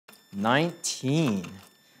19.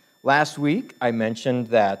 Last week, I mentioned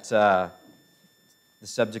that the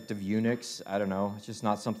subject of eunuchs, I don't know, it's just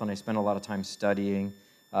not something I spent a lot of time studying.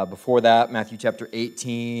 Before that, Matthew chapter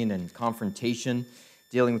 18 and confrontation,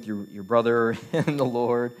 dealing with your brother and the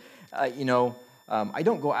Lord. I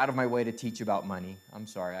don't go out of my way to teach about money. I'm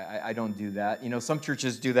sorry, I don't do that. Some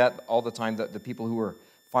churches do that all the time. The people who are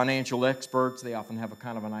financial experts, they often have a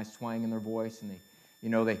kind of a nice twang in their voice, and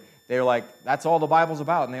they're like, that's all the Bible's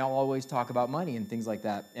about, and they all always talk about money and things like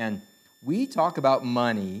that. And we talk about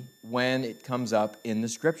money when it comes up in the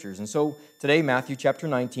Scriptures. And so today, Matthew chapter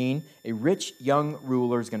 19, a rich young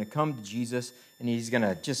ruler is going to come to Jesus, and he's going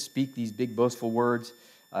to just speak these big boastful words.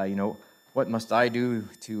 What must I do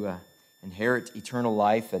to inherit eternal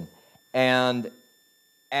life? And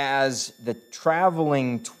as the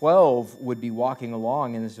traveling 12 would be walking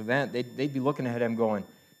along in this event, they'd be looking at him going,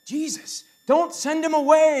 Jesus, don't send him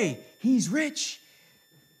away. He's rich.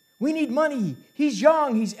 We need money. He's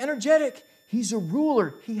young. He's energetic. He's a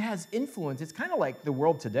ruler. He has influence. It's kind of like the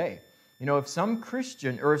world today. If some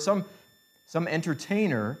Christian or if some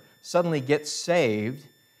entertainer suddenly gets saved,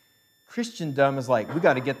 Christendom is like, we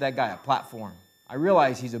got to get that guy a platform. I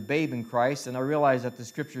realize he's a babe in Christ, and I realize that the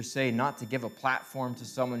Scriptures say not to give a platform to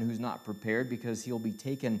someone who's not prepared because he'll be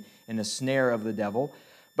taken in a snare of the devil.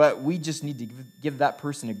 But we just need to give that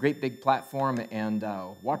person a great big platform and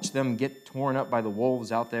watch them get torn up by the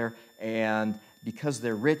wolves out there. And because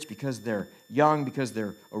they're rich, because they're young, because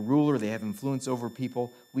they're a ruler, they have influence over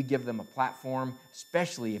people, we give them a platform,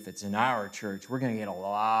 especially if it's in our church. We're going to get a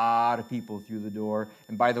lot of people through the door.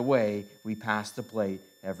 And by the way, we pass the plate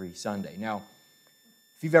every Sunday. Now,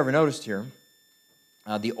 if you've ever noticed here,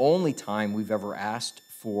 the only time we've ever asked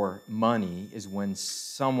for money is when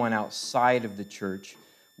someone outside of the church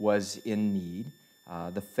was in need.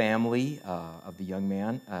 The family of the young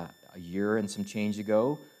man a year and some change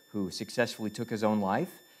ago who successfully took his own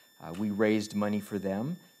life, we raised money for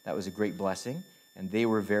them. That was a great blessing, and they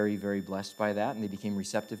were very, very blessed by that, and they became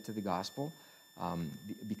receptive to the gospel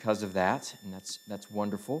because of that, and that's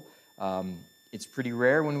wonderful. It's pretty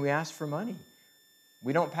rare when we ask for money.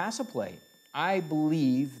 We don't pass a plate. I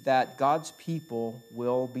believe that God's people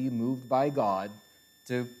will be moved by God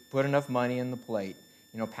to put enough money in the plate.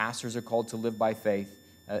 Pastors are called to live by faith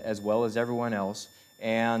as well as everyone else.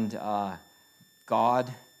 And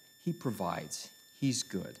God, He provides. He's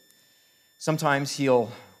good. Sometimes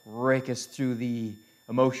He'll rake us through the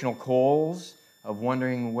emotional coals of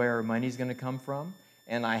wondering where money's going to come from.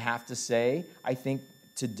 And I have to say, I think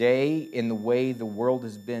today, in the way the world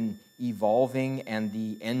has been evolving and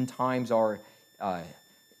the end times are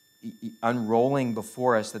unrolling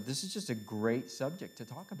before us, that this is just a great subject to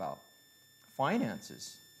talk about.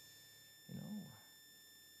 Finances.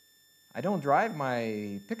 I don't drive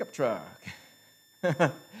my pickup truck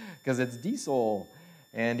because it's diesel.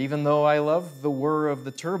 And even though I love the whir of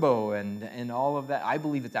the turbo and all of that, I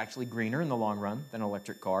believe it's actually greener in the long run than an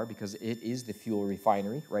electric car because it is the fuel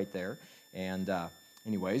refinery right there. And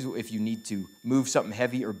anyways, if you need to move something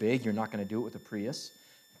heavy or big, you're not going to do it with a Prius.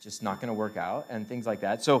 It's just not going to work out and things like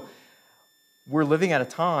that. So we're living at a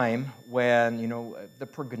time when, the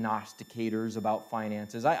prognosticators about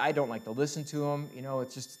finances, I don't like to listen to them.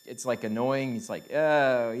 It's like annoying. It's like,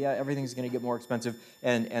 yeah, everything's going to get more expensive.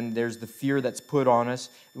 And there's the fear that's put on us.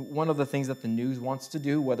 One of the things that the news wants to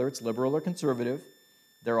do, whether it's liberal or conservative,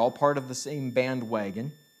 they're all part of the same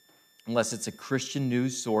bandwagon, unless it's a Christian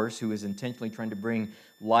news source who is intentionally trying to bring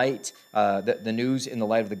light, the news in the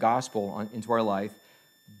light of the gospel into our life.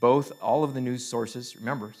 All of the news sources,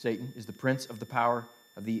 remember, Satan is the prince of the power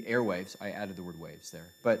of the airwaves. I added the word waves there.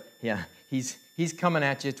 But yeah, he's coming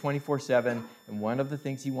at you 24/7, and one of the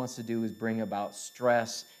things he wants to do is bring about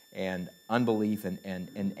stress and unbelief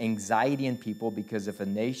and anxiety in people, because if a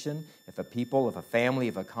nation, if a people, if a family,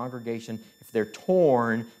 if a congregation, if they're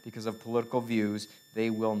torn because of political views, they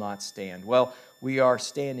will not stand. Well, we are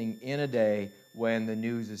standing in a day when the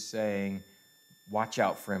news is saying, watch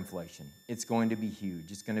out for inflation. It's going to be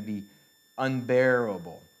huge. It's going to be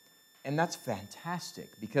unbearable. And that's fantastic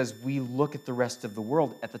because we look at the rest of the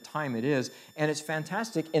world at the time it is, and it's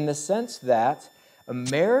fantastic in the sense that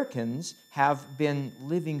Americans have been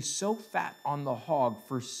living so fat on the hog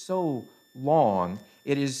for so long,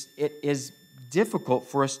 it is difficult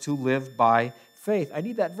for us to live by faith. I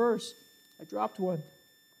need that verse. I dropped one. It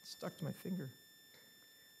stuck to my finger.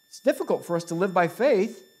 It's difficult for us to live by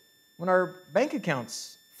faith when our bank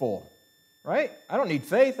account's full, right? I don't need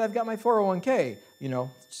faith. I've got my 401k.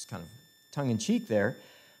 It's just kind of tongue-in-cheek there.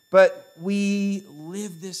 But we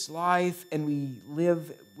live this life, and we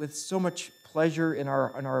live with so much pleasure in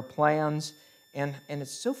our plans, and it's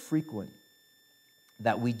so frequent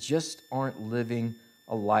that we just aren't living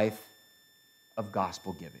a life of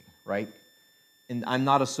gospel giving, right? And I'm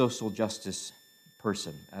not a social justice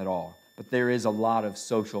person at all, but there is a lot of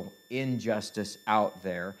social injustice out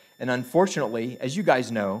there. And unfortunately, as you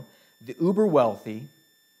guys know, the uber wealthy,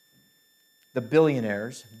 the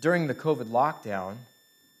billionaires, during the COVID lockdown,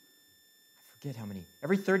 I forget how many,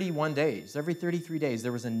 every 31 days, every 33 days,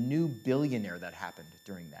 there was a new billionaire that happened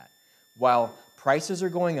during that. While prices are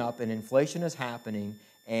going up and inflation is happening,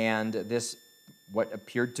 and this, what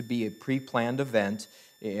appeared to be a pre-planned event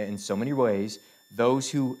in so many ways,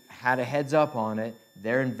 those who had a heads up on it,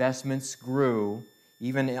 their investments grew,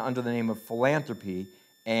 even under the name of philanthropy,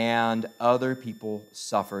 and other people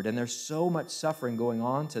suffered. And there's so much suffering going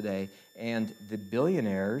on today, and the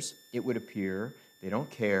billionaires, it would appear, they don't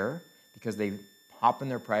care, because they hop in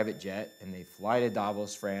their private jet and they fly to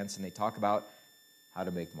Davos, France, and they talk about how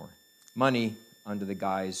to make more money under the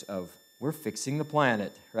guise of, we're fixing the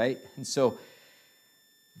planet, right? And so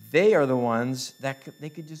they are the ones that they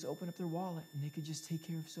could just open up their wallet and they could just take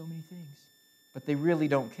care of so many things. But they really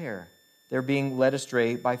don't care. They're being led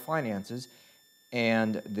astray by finances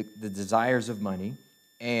and the desires of money.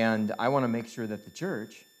 And I want to make sure that the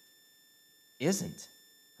church isn't,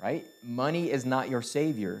 right? Money is not your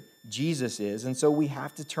savior. Jesus is. And so we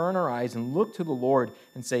have to turn our eyes and look to the Lord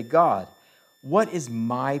and say, God, what is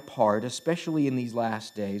my part, especially in these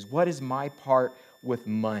last days? What is my part with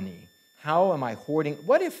money? How am I hoarding?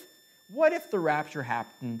 What if the rapture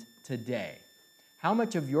happened today? How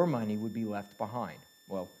much of your money would be left behind?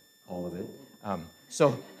 Well, all of it.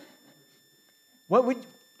 So what would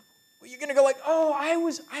you're going to go like, oh, I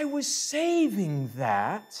was saving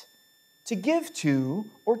that to give to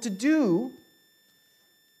or to do.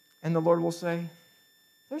 And the Lord will say,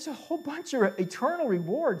 there's a whole bunch of eternal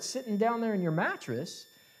rewards sitting down there in your mattress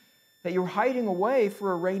that you're hiding away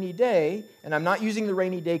for a rainy day. And I'm not using the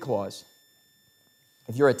rainy day clause.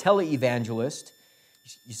 If you're a televangelist,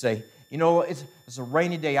 you say, you know, it's a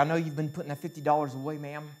rainy day. I know you've been putting that $50 away,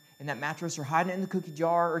 ma'am, in that mattress, or hiding it in the cookie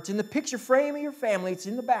jar, or it's in the picture frame of your family. It's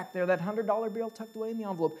in the back there, that $100 bill tucked away in the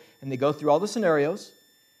envelope. And they go through all the scenarios.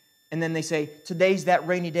 And then they say, today's that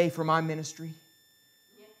rainy day for my ministry.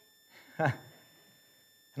 Yeah.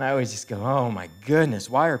 And I always just go, oh my goodness,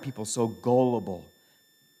 why are people so gullible?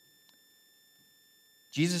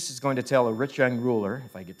 Jesus is going to tell a rich young ruler,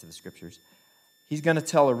 if I get to the scriptures, he's going to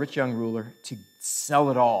tell a rich young ruler to sell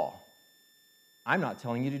it all. I'm not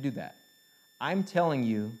telling you to do that. I'm telling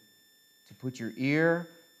you to put your ear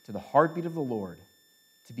to the heartbeat of the Lord,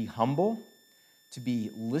 to be humble, to be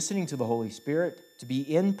listening to the Holy Spirit, to be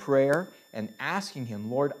in prayer and asking Him,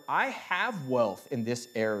 Lord, I have wealth in this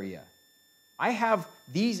area. I have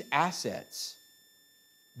these assets.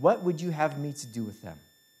 What would you have me to do with them?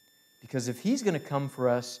 Because if He's going to come for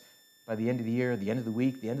us by the end of the year, the end of the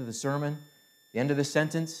week, the end of the sermon, the end of the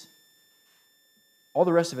sentence, all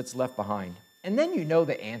the rest of it's left behind. And then you know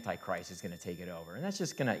the Antichrist is going to take it over. And that's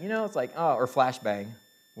just going to, it's like, or flashbang.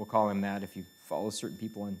 We'll call him that if you follow certain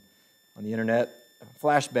people on the internet.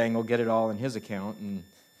 Flashbang will get it all in his account, and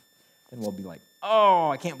then we'll be like,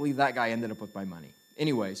 oh, I can't believe that guy ended up with my money.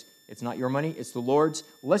 Anyways, it's not your money, it's the Lord's.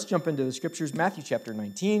 Let's jump into the scriptures. Matthew chapter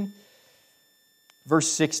 19, verse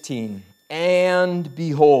 16. And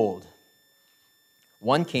behold,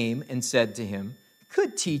 one came and said to him,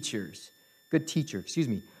 good teacher,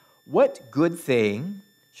 what good thing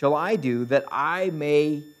shall I do that I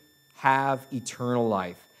may have eternal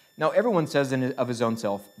life? Now, everyone says of his own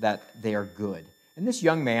self that they are good. And this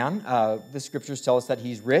young man, the scriptures tell us that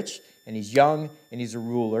he's rich, and he's young, and he's a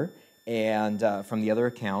ruler, and from the other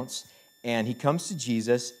accounts. And he comes to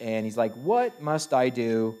Jesus, and he's like, what must I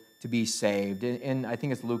do to be saved? And I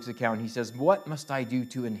think it's Luke's account. He says, what must I do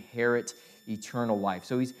to inherit eternal life?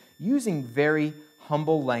 So he's using very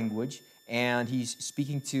humble language, and he's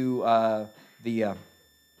speaking to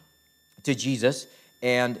Jesus.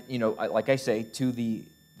 And, like I say, to the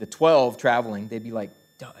 12 traveling, they'd be like,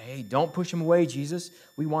 hey, don't push him away, Jesus.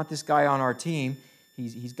 We want this guy on our team.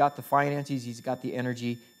 He's got the finances, he's got the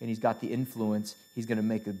energy, and he's got the influence. He's going to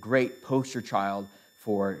make a great poster child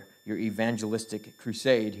for your evangelistic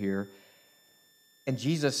crusade here. And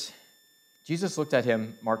Jesus looked at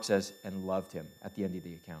him, Mark says, and loved him at the end of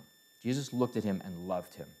the account. Jesus looked at him and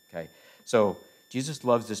loved him, okay? So Jesus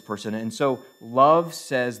loves this person. And so love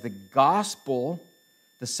says the gospel,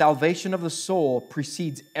 the salvation of the soul,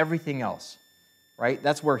 precedes everything else, right?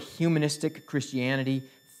 That's where humanistic Christianity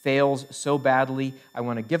fails so badly. I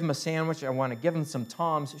want to give them a sandwich. I want to give them some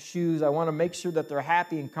Tom's shoes. I want to make sure that they're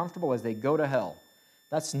happy and comfortable as they go to hell.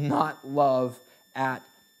 That's not love at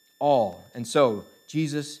all. And so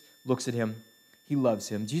Jesus looks at him. He loves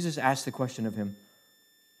him. Jesus asks the question of him,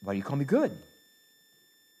 Why do you call me good?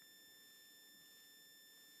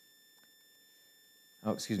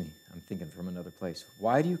 Oh, excuse me. I'm thinking from another place.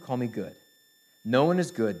 Why do you call me good? No one is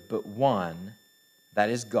good but one, that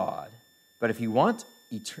is God. But if you want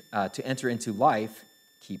to enter into life,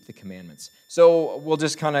 keep the commandments. So we'll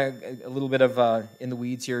just kind of, a little bit of in the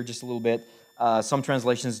weeds here, just a little bit. Some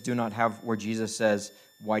translations do not have where Jesus says,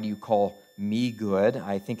 why do you call me good?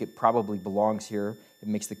 I think it probably belongs here. It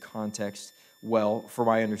makes the context well, for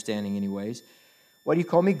my understanding anyways. Why do you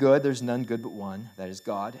call me good? There's none good but one, that is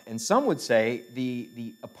God. And some would say,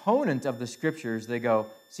 the opponent of the scriptures, they go,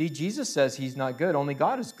 see, Jesus says he's not good, only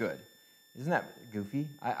God is good. Isn't that goofy?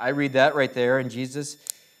 I read that right there, and Jesus,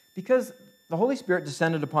 because the Holy Spirit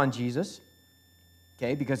descended upon Jesus,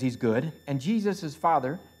 okay, because he's good, and Jesus, his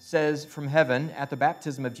Father, says from heaven at the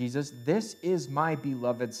baptism of Jesus, this is my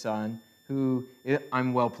beloved Son, who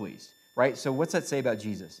I'm well pleased, right? So what's that say about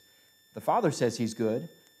Jesus? The Father says he's good.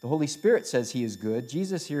 The Holy Spirit says he is good.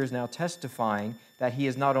 Jesus here is now testifying that he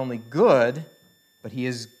is not only good, but he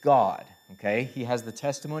is God, okay? He has the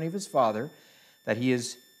testimony of his Father that he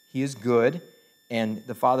is good, and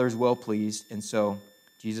the Father is well pleased. And so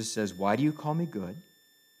Jesus says, why do you call me good?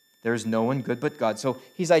 There is no one good but God. So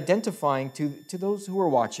he's identifying to those who are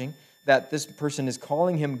watching that this person is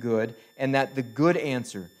calling him good, and that the good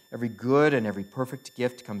answer, every good and every perfect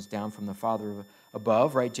gift comes down from the Father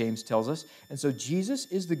above, right? James tells us. And so Jesus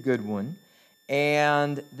is the good one,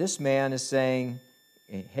 and this man is saying,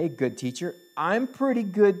 hey, good teacher, I'm pretty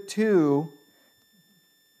good too.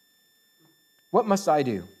 What must I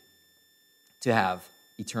do to have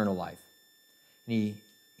eternal life? And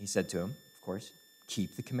he said to him, of course,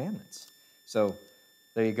 keep the commandments. So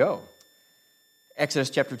there you go. Exodus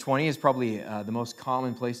chapter 20 is probably the most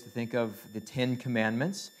common place to think of the 10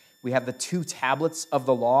 commandments. We have the 2 tablets of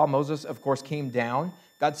the law. Moses, of course, came down.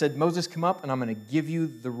 God said, Moses, come up, and I'm going to give you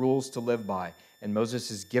the rules to live by. And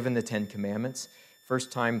Moses is given the 10 commandments.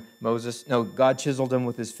 First time God chiseled him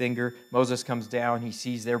with his finger. Moses comes down. He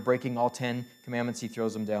sees they're breaking all 10 commandments. He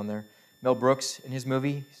throws them down there. Mel Brooks, in his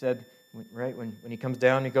movie, said, right, when he comes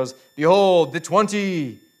down, he goes, behold, the 20.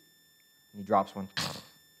 And he drops one.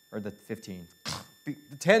 Or the 15. The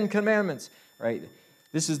 10 commandments, right?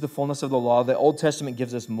 This is the fullness of the law. The Old Testament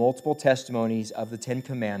gives us multiple testimonies of the 10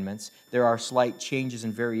 commandments. There are slight changes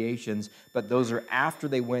and variations, but those are after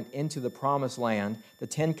they went into the promised land. The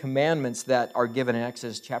 10 commandments that are given in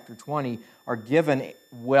Exodus chapter 20 are given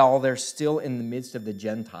while they're still in the midst of the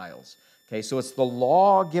Gentiles. Okay, so it's the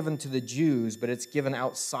law given to the Jews, but it's given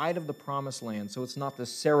outside of the promised land. So it's not the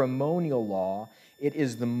ceremonial law, it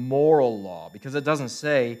is the moral law. Because it doesn't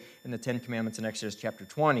say in the 10 commandments in Exodus chapter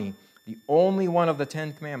 20, the only one of the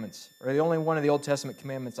 10 commandments, or the only one of the Old Testament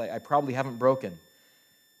commandments I probably haven't broken,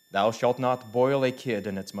 thou shalt not boil a kid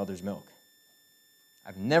in its mother's milk.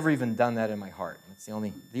 I've never even done that in my heart. That's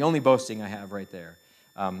the only boasting I have right there.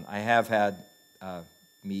 I have had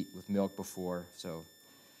meat with milk before, so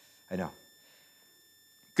I know.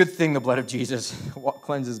 Good thing the blood of Jesus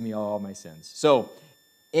cleanses me of all my sins. So,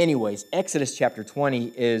 anyways, Exodus chapter 20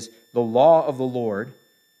 is the law of the Lord,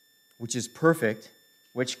 which is perfect,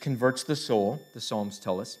 which converts the soul, the Psalms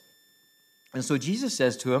tell us. And so Jesus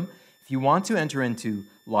says to him, if you want to enter into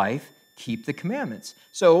life, keep the commandments.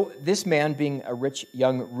 So this man, being a rich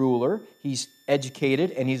young ruler, he's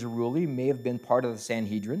educated and he's a ruler. He may have been part of the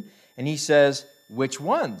Sanhedrin. And he says, which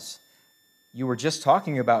ones? You were just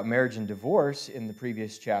talking about marriage and divorce in the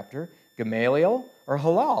previous chapter. Gamaliel or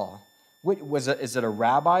halal? Is it a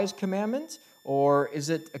rabbi's commandment, or is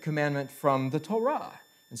it a commandment from the Torah?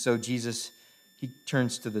 And so Jesus, he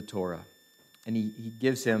turns to the Torah, and he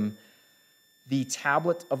gives him the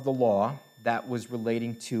tablet of the law that was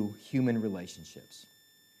relating to human relationships.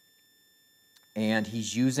 And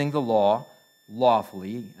he's using the law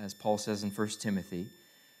lawfully, as Paul says in 1 Timothy,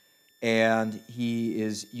 and he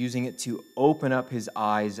is using it to open up his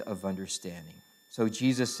eyes of understanding. So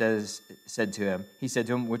Jesus said to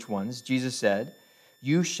him, which ones? Jesus said,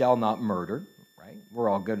 you shall not murder, right? We're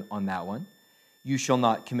all good on that one. You shall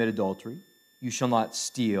not commit adultery. You shall not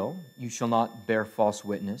steal. You shall not bear false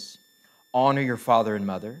witness. Honor your father and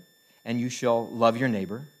mother, and you shall love your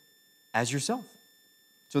neighbor as yourself.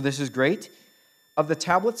 So this is great. Of the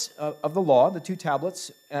tablets of the law, the 2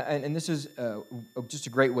 tablets, and this is just a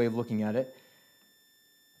great way of looking at it.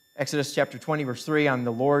 Exodus chapter 20, verse 3, I'm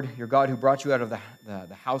the Lord your God who brought you out of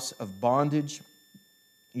the house of bondage.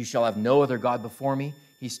 You shall have no other God before me.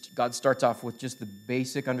 God starts off with just the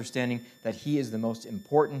basic understanding that he is the most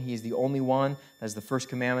important. He is the only one. That's the first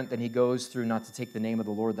commandment. Then he goes through not to take the name of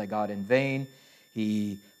the Lord thy God in vain.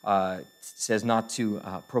 He says not to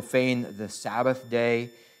profane the Sabbath day.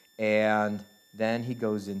 And then he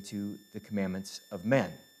goes into the commandments of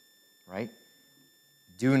men, right?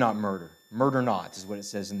 Do not murder. Murder not is what it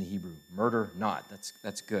says in the Hebrew. Murder not.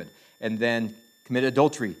 That's good. And then commit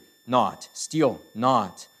adultery, not. Steal,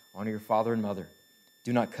 not. Honor your father and mother.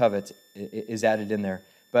 Do not covet is added in there.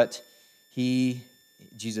 But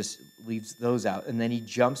Jesus leaves those out. And then he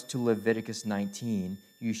jumps to Leviticus 19.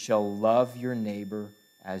 You shall love your neighbor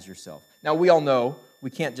as yourself. Now, we all know we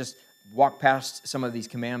can't just walk past some of these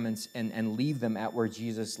commandments and leave them at where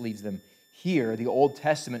Jesus leaves them here. The Old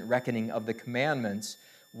Testament reckoning of the commandments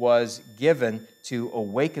was given to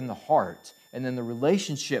awaken the heart, and then the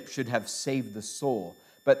relationship should have saved the soul.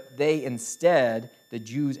 But they instead, the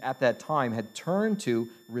Jews at that time, had turned to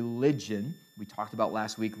religion. We talked about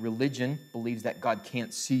last week, religion believes that God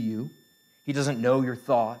can't see you. He doesn't know your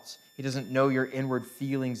thoughts. He doesn't know your inward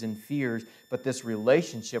feelings and fears. But this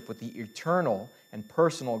relationship with the eternal and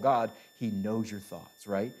personal God, he knows your thoughts,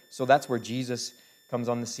 right? So that's where Jesus comes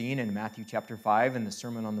on the scene in Matthew chapter 5 in the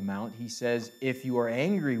Sermon on the Mount. He says, if you are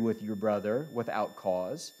angry with your brother without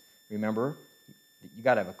cause, remember, you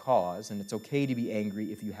got to have a cause, and it's okay to be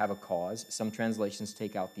angry if you have a cause. Some translations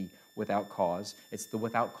take out the without cause. It's the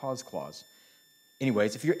without cause clause.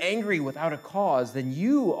 Anyways, if you're angry without a cause, then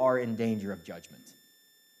you are in danger of judgment,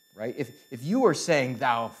 right? If you are saying,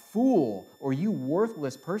 thou fool, or you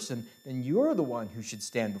worthless person, then you're the one who should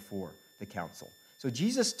stand before the council. So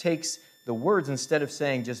Jesus takes the words, instead of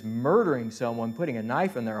saying just murdering someone, putting a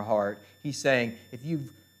knife in their heart, he's saying, if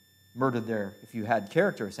you've murdered if you had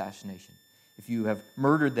character assassination, if you have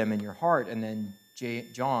murdered them in your heart, and then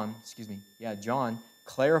John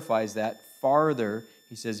clarifies that farther.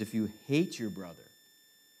 He says, if you hate your brother,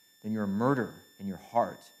 then you're a murderer in your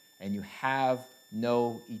heart, and you have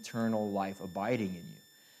no eternal life abiding in you.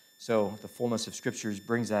 So the fullness of Scriptures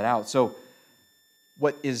brings that out. So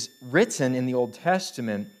what is written in the Old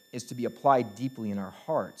Testament is to be applied deeply in our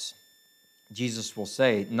hearts. Jesus will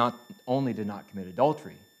say, not only to not commit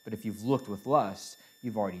adultery, but if you've looked with lust,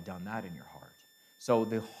 you've already done that in your heart. So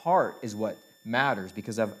the heart is what matters,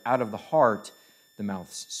 because out of the heart, the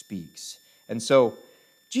mouth speaks. And so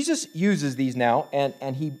Jesus uses these now,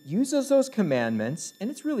 and he uses those commandments, and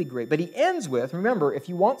it's really great. But he ends with, remember, if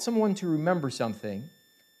you want someone to remember something,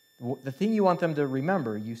 the thing you want them to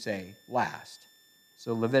remember, you say last.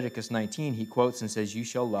 So Leviticus 19, he quotes and says, you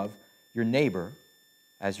shall love your neighbor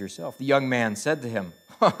as yourself. The young man said to him,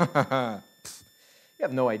 you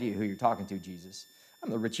have no idea who you're talking to, Jesus. I'm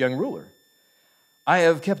the rich young ruler. I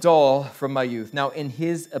have kept all from my youth. Now, in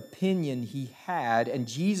his opinion, he had, and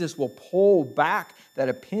Jesus will pull back that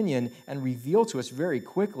opinion and reveal to us very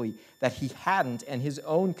quickly that he hadn't, and his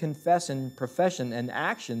own confession, profession, and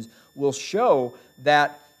actions will show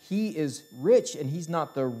that he is rich, and he's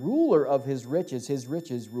not the ruler of his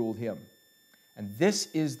riches ruled him. And this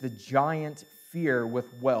is the giant fear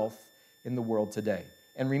with wealth in the world today.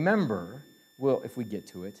 And remember, well, if we get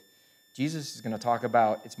to it, Jesus is going to talk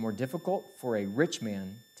about it's more difficult for a rich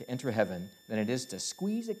man to enter heaven than it is to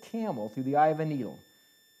squeeze a camel through the eye of a needle.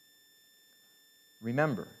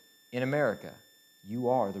 Remember, in America, you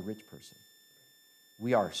are the rich person.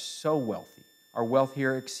 We are so wealthy. Our wealth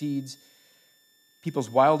here exceeds people's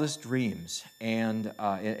wildest dreams and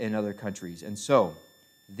in other countries. And so,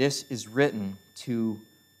 this is written to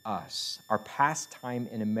us. Our pastime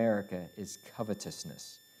in America is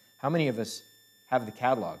covetousness. How many of us have the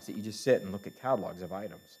catalogs that you just sit and look at catalogs of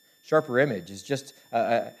items? Sharper Image is just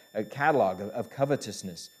a catalog of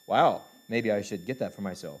covetousness. Wow, maybe I should get that for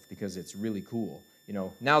myself because it's really cool. You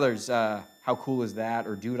know, now there's How Cool Is That?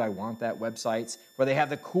 Or Dude, I Want That websites where they have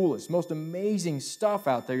the coolest, most amazing stuff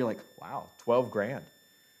out there. You're like, wow, 12 grand.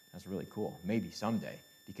 That's really cool. Maybe someday,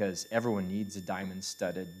 because everyone needs a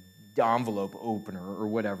diamond-studded envelope opener or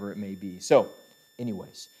whatever it may be. So,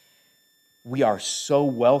 anyways, we are so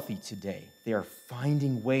wealthy today. They are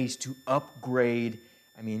finding ways to upgrade.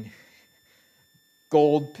 I mean,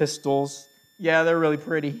 gold pistols. Yeah, they're really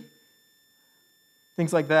pretty.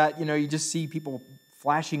 Things like that. You know, you just see people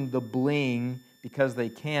flashing the bling because they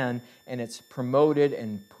can, and it's promoted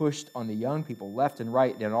and pushed on the young people left and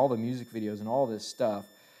right, and all the music videos and all this stuff,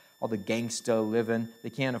 all the gangsta living. They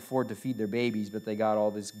can't afford to feed their babies, but they got all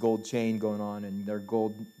this gold chain going on and their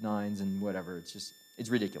gold nines and whatever. It's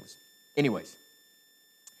ridiculous. Anyways,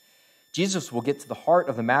 Jesus will get to the heart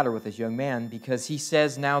of the matter with this young man because he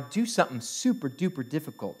says, now do something super duper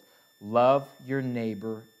difficult. Love your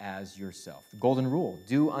neighbor as yourself. The golden rule,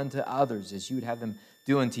 do unto others as you would have them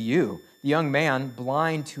do unto you. The young man,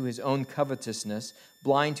 blind to his own covetousness,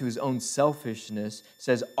 blind to his own selfishness,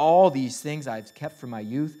 says, all these things I've kept from my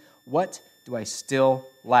youth. What do I still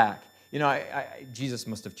lack? You know, Jesus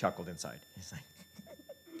must have chuckled inside. He's like,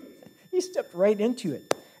 you He stepped right into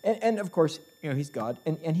it. And of course, he's God,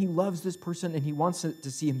 and he loves this person, and he wants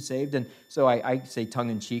to see him saved. And so I say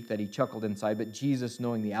tongue-in-cheek that he chuckled inside, but Jesus,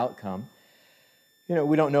 knowing the outcome,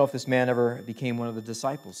 we don't know if this man ever became one of the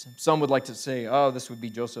disciples. Some would like to say, oh, this would be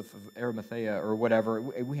Joseph of Arimathea or whatever.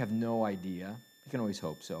 We have no idea. We can always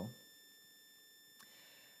hope so.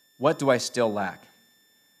 What do I still lack?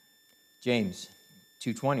 James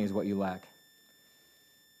 2:20 is what you lack.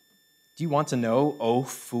 Do you want to know, O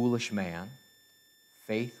foolish man,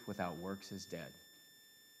 faith without works is dead?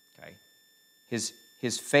 Okay.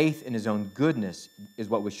 His faith in his own goodness is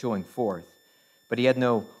what was showing forth. But he had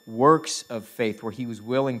no works of faith where he was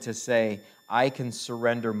willing to say, I can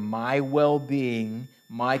surrender my well-being,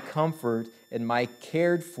 my comfort, and my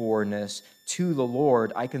cared-forness to the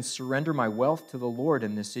Lord. I can surrender my wealth to the Lord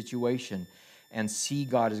in this situation and see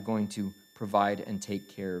God is going to provide and take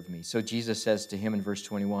care of me. So Jesus says to him in verse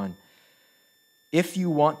 21, if you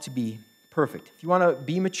want to be perfect, if you want to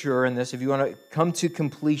be mature in this, if you want to come to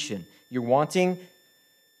completion, you're wanting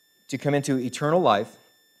to come into eternal life,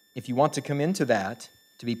 if you want to come into that,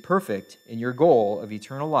 to be perfect in your goal of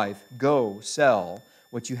eternal life, go sell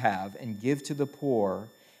what you have and give to the poor,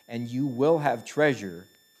 and you will have treasure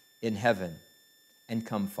in heaven, and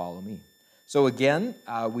come follow me. So again,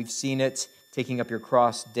 we've seen it, taking up your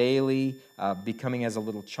cross daily, becoming as a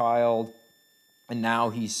little child, and now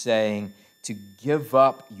he's saying to give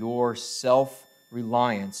up your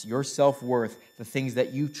self-reliance, your self-worth, the things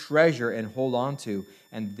that you treasure and hold on to.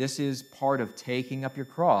 And this is part of taking up your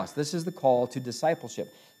cross. This is the call to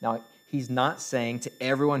discipleship. Now, he's not saying to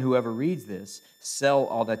everyone who ever reads this, sell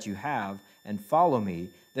all that you have and follow me.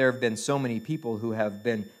 There have been so many people who have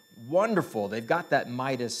been wonderful. They've got that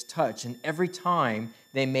Midas touch, and every time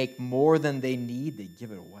they make more than they need, they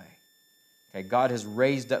give it away. Okay, God has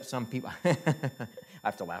raised up some people. I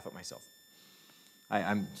have to laugh at myself.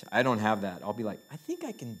 I don't have that. I'll be like, I think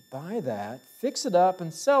I can buy that, fix it up,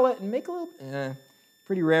 and sell it, and make a little...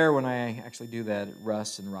 Pretty rare when I actually do that. It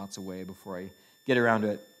rusts and rots away before I get around to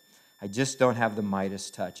it. I just don't have the Midas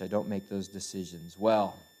touch. I don't make those decisions.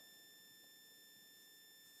 Well,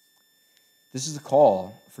 this is a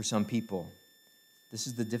call for some people. This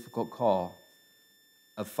is the difficult call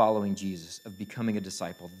of following Jesus, of becoming a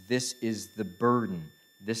disciple. This is the burden.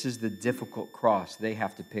 This is the difficult cross they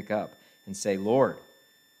have to pick up and say, Lord,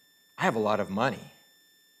 I have a lot of money.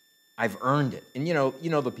 I've earned it. And you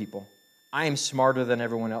know the people. I am smarter than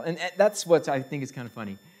everyone else. And that's what I think is kind of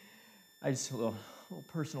funny. I just a little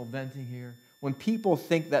personal venting here. When people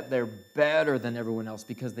think that they're better than everyone else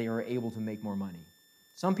because they are able to make more money.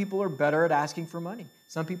 Some people are better at asking for money.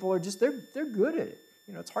 Some people are just, they're good at it.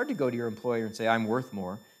 It's hard to go to your employer and say, I'm worth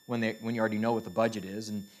more when you already know what the budget is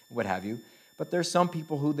and what have you. But there's some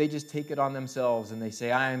people who they just take it on themselves and they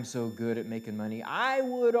say, I am so good at making money. I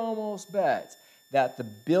would almost bet that the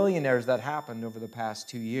billionaires that happened over the past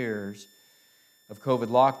 2 years of COVID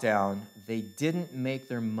lockdown, they didn't make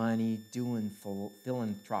their money doing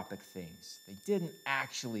philanthropic things. They didn't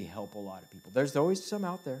actually help a lot of people. There's always some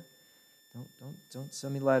out there. Don't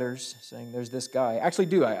send me letters saying there's this guy. Actually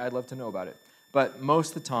do. I'd love to know about it. But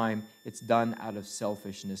most of the time, it's done out of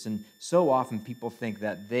selfishness. And so often people think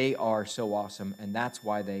that they are so awesome, and that's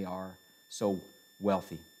why they are so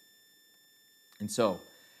wealthy. And so,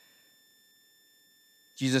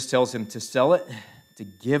 Jesus tells him to sell it, to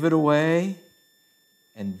give it away,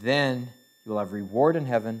 and then you will have reward in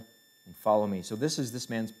heaven and follow me. So this is this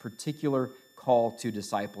man's particular call to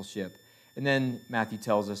discipleship. And then Matthew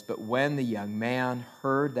tells us, but when the young man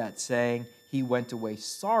heard that saying, he went away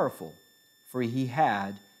sorrowful, for he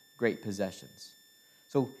had great possessions.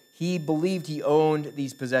 So he believed he owned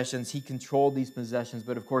these possessions, he controlled these possessions,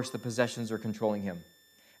 but of course the possessions are controlling him.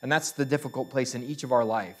 And that's the difficult place in each of our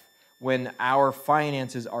life. When our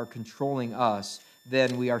finances are controlling us,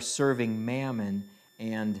 then we are serving mammon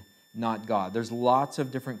and not God. There's lots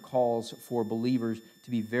of different calls for believers to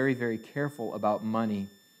be very, very careful about money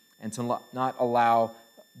and to not allow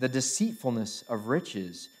the deceitfulness of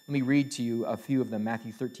riches. Let me read to you a few of them.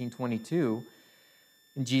 Matthew 13:22.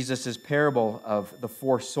 In Jesus' parable of the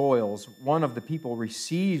 4 soils, one of the people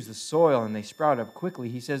receives the soil and they sprout up quickly.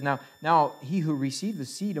 He says, now he who received the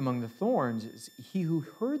seed among the thorns is he who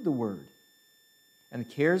heard the word. And the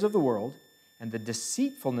cares of the world and the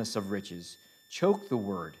deceitfulness of riches choke the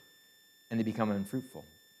word, and they become unfruitful.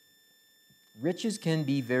 Riches can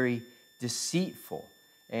be very deceitful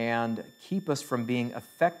and keep us from being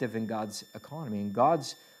effective in God's economy, in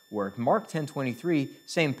God's work. Mark 10:23,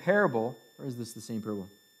 same parable. Or is this the same parable?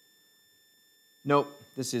 Nope,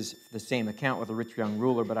 this is the same account with a rich young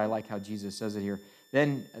ruler, but I like how Jesus says it here.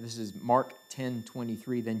 Then, this is Mark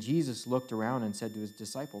 10:23, then Jesus looked around and said to his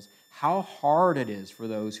disciples, how hard it is for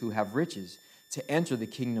those who have riches to enter the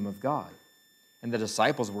kingdom of God. And the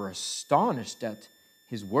disciples were astonished at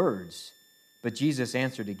his words. But Jesus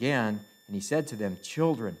answered again, and he said to them,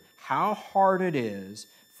 children, how hard it is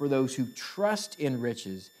for those who trust in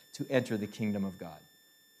riches to enter the kingdom of God.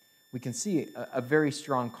 We can see a very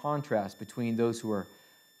strong contrast between those who are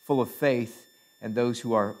full of faith and those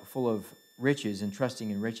who are full of riches and trusting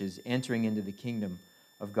in riches, entering into the kingdom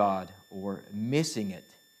of God or missing it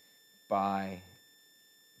by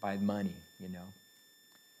money, you know.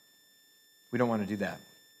 We don't want to do that.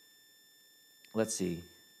 Let's see.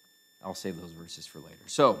 I'll save those verses for later.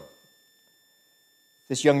 So,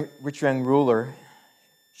 this rich young ruler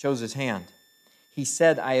shows his hand. He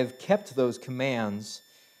said, I have kept those commands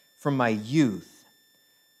from my youth,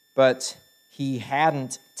 but he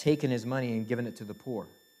hadn't taken his money and given it to the poor,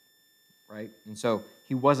 right? And so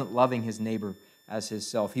he wasn't loving his neighbor as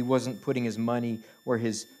himself. He wasn't putting his money where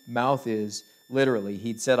his mouth is, literally.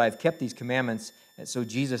 He'd said, I've kept these commandments. And so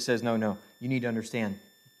Jesus says, no, you need to understand,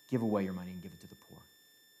 give away your money and give it to the poor.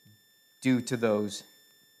 Do to those,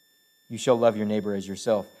 you shall love your neighbor as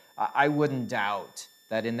yourself. I wouldn't doubt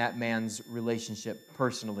that in that man's relationship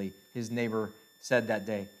personally, his neighbor said that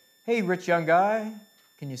day, hey, rich young guy,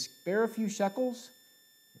 can you spare a few shekels?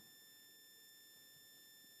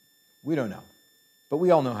 We don't know, but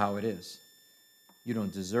we all know how it is. You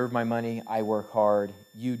don't deserve my money. I work hard.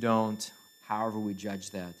 You don't. However we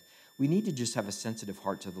judge that. We need to just have a sensitive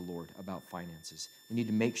heart to the Lord about finances. We need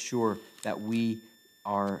to make sure that we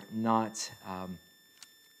are not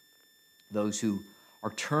those who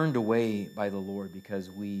are turned away by the Lord because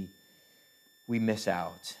we miss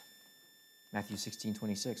out. Matthew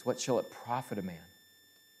 16:26, what shall it profit a man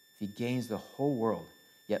if he gains the whole world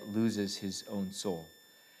yet loses his own soul?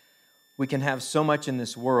 We can have so much in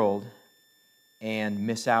this world and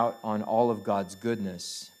miss out on all of God's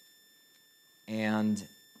goodness. And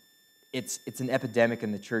it's an epidemic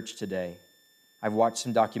in the church today. I've watched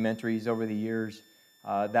some documentaries over the years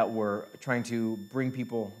that were trying to bring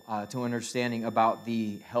people to understanding about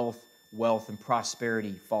the health, wealth, and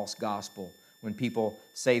prosperity false gospel when people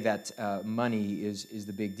say that money is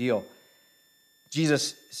the big deal.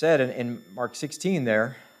 Jesus said in Mark 16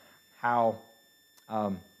 there how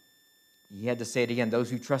he had to say it again, those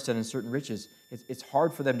who trusted in certain riches, it's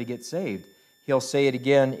hard for them to get saved. He'll say it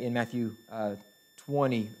again in Matthew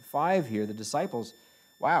 25 here, the disciples,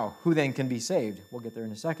 wow, who then can be saved? We'll get there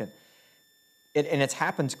in a second. And it's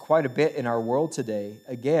happened quite a bit in our world today.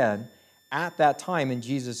 Again, at that time, in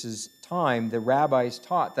Jesus' time, the rabbis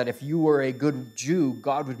taught that if you were a good Jew,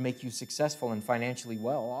 God would make you successful and financially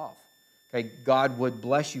well off. Okay, God would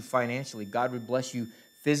bless you financially. God would bless you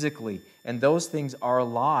physically. And those things are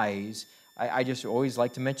lies. I just always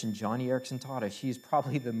like to mention Johnny Erickson taught us. She is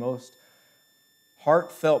probably the most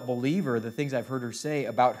heartfelt believer, the things I've heard her say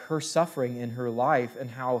about her suffering in her life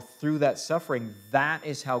and how through that suffering, that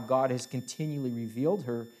is how God has continually revealed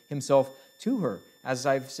himself to her. As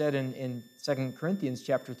I've said in 2 Corinthians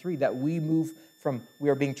chapter 3, that we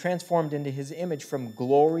are being transformed into his image from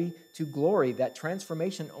glory to glory. That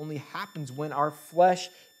transformation only happens when our flesh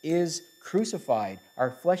is crucified.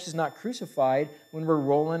 Our flesh is not crucified when we're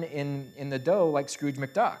rolling in the dough like Scrooge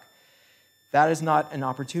McDuck. That is not an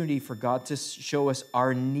opportunity for God to show us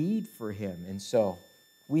our need for him. And so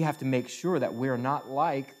we have to make sure that we're not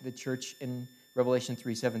like the church in Revelation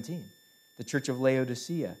 3:17, the church of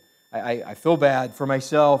Laodicea. I feel bad for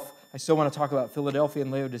myself. I still want to talk about Philadelphia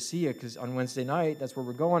and Laodicea because on Wednesday night, that's where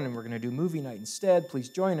we're going, and we're going to do movie night instead. Please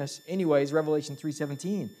join us. Anyways, Revelation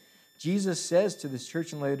 3:17. Jesus says to this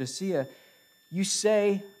church in Laodicea, you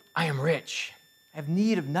say, I am rich. I have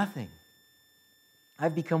need of nothing.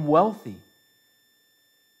 I've become wealthy.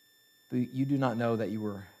 But you do not know that you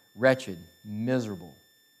were wretched, miserable,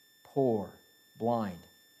 poor, blind,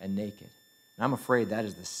 and naked. And I'm afraid that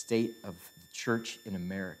is the state of the church in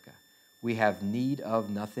America. We have need of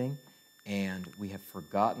nothing, and we have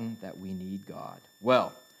forgotten that we need God.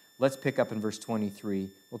 Well, let's pick up in verse 23.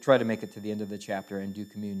 We'll try to make it to the end of the chapter and do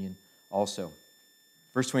communion also.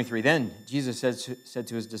 Verse 23, then Jesus said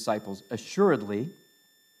to his disciples, Assuredly,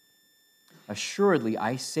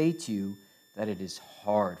 I say to you that it is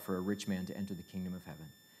hard for a rich man to enter the kingdom of heaven.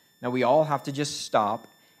 Now, we all have to just stop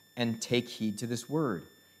and take heed to this word.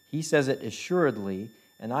 He says it assuredly,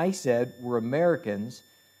 and I said we're Americans,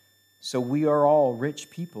 so we are all rich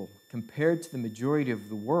people. Compared to the majority of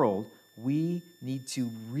the world, we need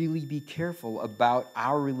to really be careful about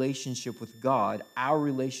our relationship with God, our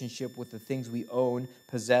relationship with the things we own,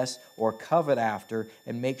 possess, or covet after,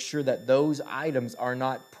 and make sure that those items are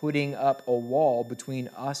not putting up a wall between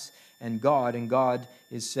us and God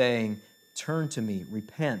is saying, turn to me,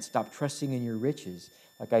 repent, stop trusting in your riches.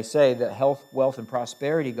 Like I say, the health, wealth, and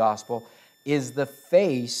prosperity gospel is the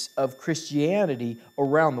face of Christianity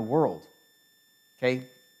around the world. Okay?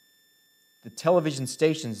 The television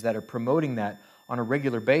stations that are promoting that on a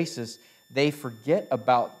regular basis, they forget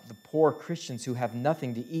about the poor Christians who have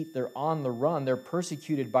nothing to eat. They're on the run. They're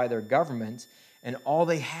persecuted by their government, and all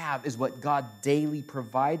they have is what God daily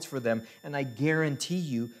provides for them. And I guarantee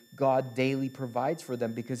you, God daily provides for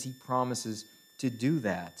them because He promises to do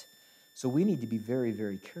that. So we need to be very,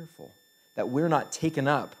 very careful that we're not taken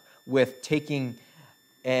up with taking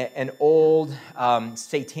an old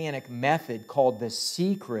satanic method called the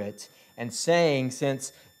secret and saying,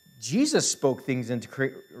 since Jesus spoke things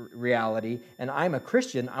into reality and I'm a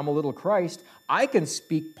Christian, I'm a little Christ, I can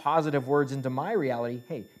speak positive words into my reality.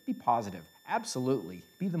 Hey, be positive. Absolutely.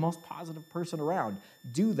 Be the most positive person around.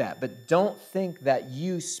 Do that. But don't think that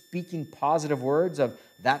you speaking positive words of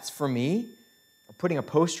that's for me, or putting a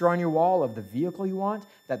poster on your wall of the vehicle you want,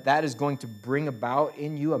 that is going to bring about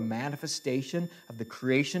in you a manifestation of the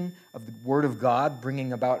creation of the Word of God,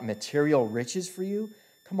 bringing about material riches for you.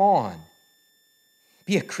 Come on.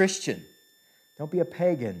 Be a Christian. Don't be a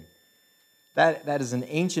pagan. That is an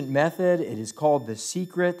ancient method. It is called the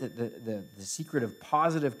secret, the secret of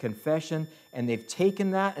positive confession. And they've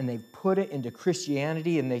taken that and they've put it into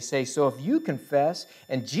Christianity. And they say, so if you confess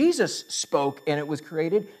and Jesus spoke and it was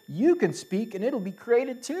created, you can speak and it'll be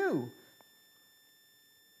created too.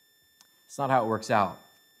 It's not how it works out.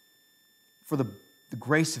 For the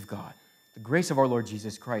grace of God, the grace of our Lord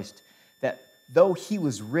Jesus Christ, that though He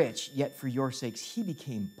was rich, yet for your sakes He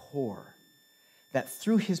became poor, that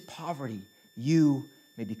through His poverty you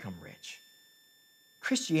may become rich.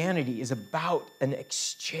 Christianity is about an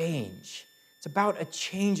exchange. It's about a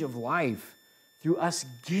change of life through us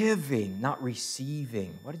giving, not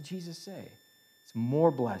receiving. What did Jesus say? It's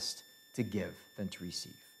more blessed to give than to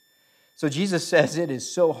receive. So Jesus says it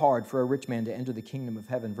is so hard for a rich man to enter the kingdom of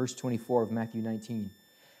heaven. Verse 24 of Matthew 19.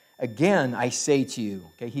 Again, I say to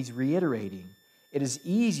you, okay, He's reiterating, it is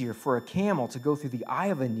easier for a camel to go through the eye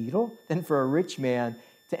of a needle than for a rich man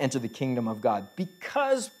to enter the kingdom of God,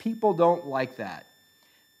 because people don't like that.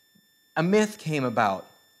 A myth came about.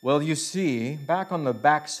 Well, you see, back on the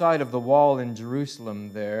back side of the wall in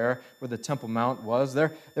Jerusalem there, where the Temple Mount was,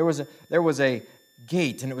 there was a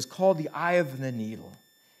gate, and it was called the Eye of the Needle.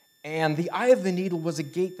 And the Eye of the Needle was a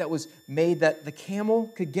gate that was made that the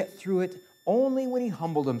camel could get through it only when he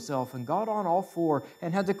humbled himself and got on all four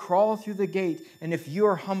and had to crawl through the gate. And if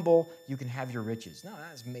you're humble, you can have your riches. No,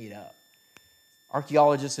 that's made up.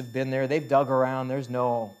 Archaeologists have been there. They've dug around. There's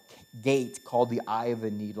no gate called the Eye of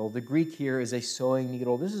a Needle. The Greek here is a sewing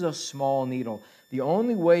needle. This is a small needle. The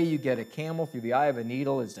only way you get a camel through the eye of a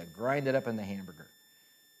needle is to grind it up in the hamburger.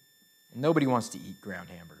 And nobody wants to eat ground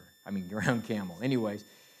camel. Anyways,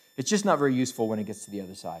 it's just not very useful when it gets to the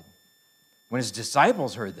other side. When His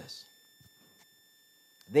disciples heard this,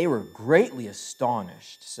 they were greatly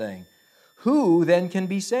astonished, saying, who then can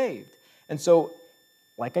be saved? And so,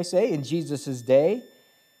 like I say, in Jesus' day,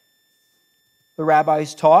 the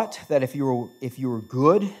rabbis taught that if you were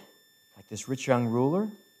good, like this rich young ruler,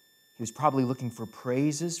 he was probably looking for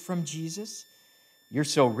praises from Jesus. You're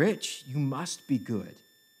so rich, you must be good.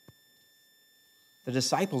 The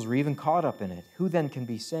disciples were even caught up in it. Who then can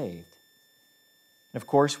be saved? And of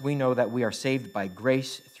course, we know that we are saved by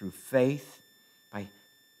grace through faith, by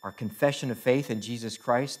our confession of faith in Jesus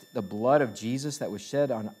Christ, the blood of Jesus that was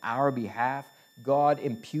shed on our behalf, God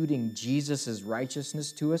imputing Jesus'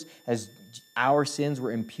 righteousness to us as our sins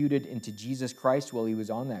were imputed into Jesus Christ while He was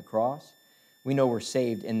on that cross. We know we're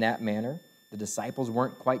saved in that manner. The disciples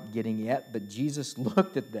weren't quite getting it yet, but Jesus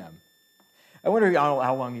looked at them. I wonder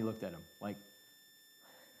how long He looked at them.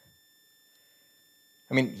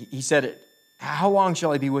 He said it, how long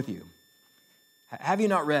shall I be with you? Have you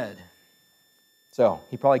not read? So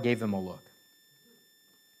He probably gave them a look.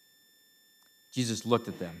 Jesus looked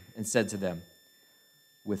at them and said to them,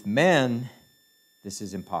 with men, this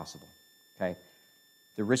is impossible. Okay?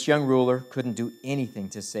 The rich young ruler couldn't do anything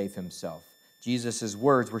to save himself. Jesus'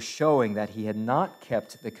 words were showing that he had not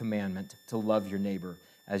kept the commandment to love your neighbor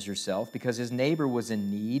as yourself, because his neighbor was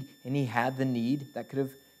in need, and he had the need that could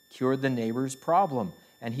have cured the neighbor's problem,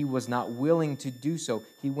 and he was not willing to do so.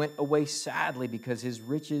 He went away sadly because his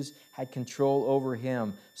riches had control over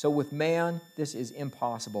him. So with man, this is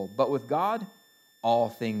impossible. But with God, all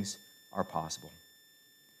things are possible.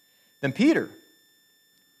 Then Peter,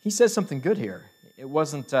 he says something good here. It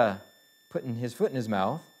wasn't putting his foot in his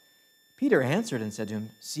mouth. Peter answered and said to him,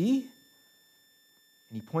 see?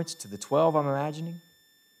 And he points to the 12, I'm imagining.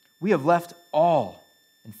 We have left all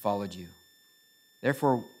and followed you.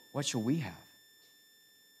 Therefore, what shall we have?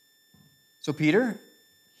 So Peter,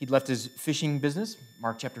 he'd left his fishing business,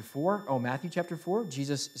 Matthew chapter 4.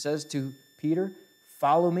 Jesus says to Peter,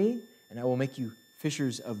 follow me, and I will make you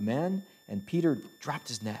fishers of men. And Peter dropped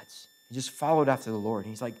his nets. He just followed after the Lord.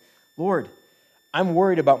 And he's like, Lord, I'm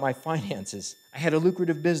worried about my finances. I had a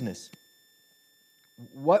lucrative business.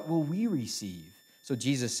 What will we receive? So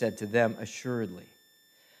Jesus said to them, assuredly,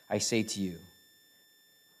 I say to you,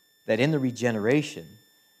 that in the regeneration,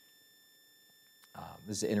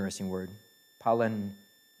 this is an interesting word, palingenesis.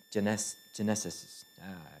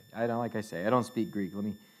 I don't speak Greek. Let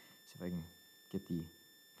me see if I can get the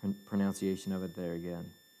pronunciation of it there again.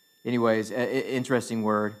 Anyways, interesting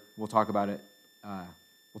word. We'll talk about it.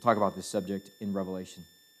 We'll talk about this subject in Revelation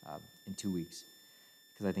in 2 weeks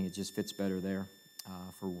because I think it just fits better there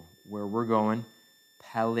for where we're going.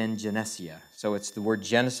 Palingenesia. So it's the word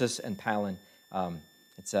Genesis and palin.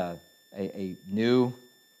 It's a new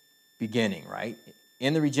beginning, right?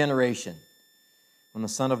 In the regeneration, when the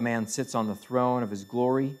Son of Man sits on the throne of his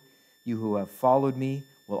glory, you who have followed me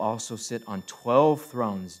will also sit on 12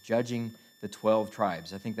 thrones, judging the 12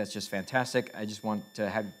 tribes. I think that's just fantastic. I just want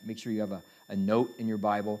to make sure you have a note in your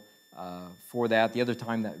Bible for that. The other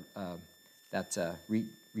time that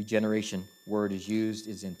regeneration word is used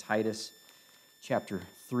is in Titus chapter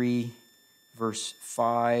 3, verse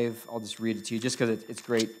 5. I'll just read it to you just because it's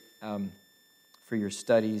great for your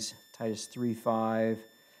studies. Titus 3:5.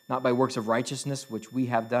 Not by works of righteousness, which we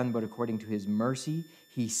have done, but according to his mercy,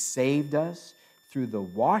 he saved us through the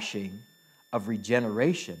washing of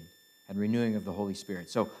regeneration and renewing of the Holy Spirit.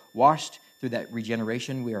 So washed through that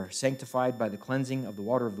regeneration, we are sanctified by the cleansing of the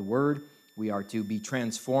water of the Word. We are to be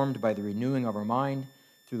transformed by the renewing of our mind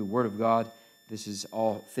through the Word of God. This is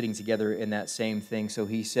all fitting together in that same thing. So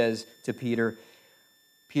he says to Peter,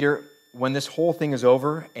 Peter, when this whole thing is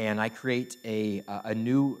over and I create a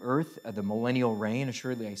new earth, the millennial reign,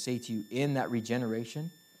 assuredly I say to you, in that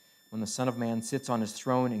regeneration, when the Son of Man sits on his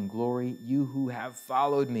throne in glory, you who have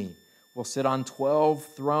followed me will sit on 12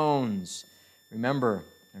 thrones. Remember,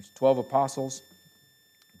 there's 12 apostles.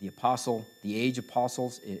 The age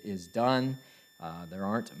apostles is done. There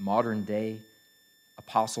aren't modern day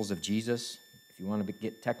apostles of Jesus. If you want to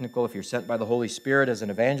get technical, if you're sent by the Holy Spirit as an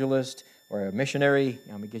evangelist or a missionary,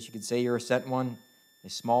 I guess you could say you're a sent one, a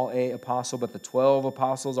small a apostle, but the 12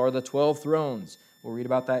 apostles are the 12 thrones. We'll read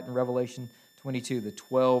about that in Revelation 22, the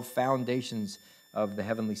 12 foundations of the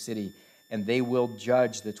heavenly city, and they will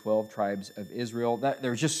judge the 12 tribes of Israel.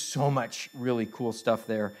 There's just so much really cool stuff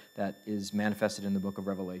there that is manifested in the book of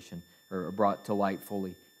Revelation, or brought to light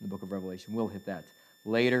fully in the book of Revelation. We'll hit that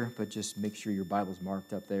later, but just make sure your Bible's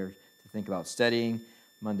marked up there to think about studying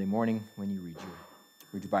Monday morning when you read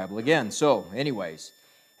your Bible again. So, anyways,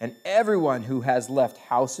 and everyone who has left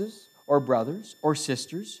houses or brothers or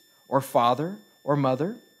sisters or father or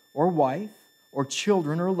mother or wife or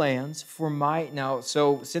children or lands for my... Now,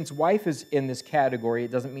 so since wife is in this category,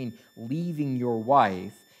 it doesn't mean leaving your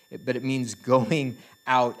wife, but it means going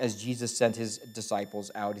out as Jesus sent his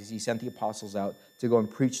disciples out, as he sent the apostles out to go and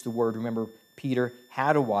preach the word. Remember, Peter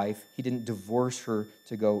had a wife. He didn't divorce her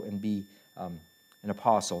to go and be an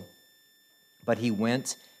apostle, but he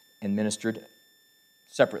went and ministered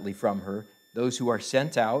separately from her. Those who are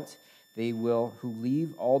sent out, who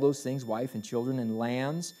leave all those things, wife and children and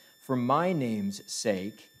lands, for my name's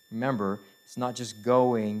sake. Remember, it's not just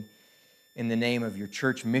going in the name of your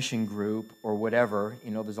church mission group or whatever.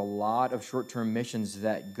 There's a lot of short-term missions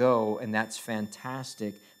that go, and that's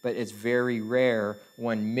fantastic, but it's very rare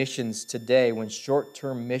when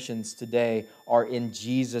short-term missions today are in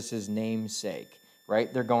Jesus' namesake,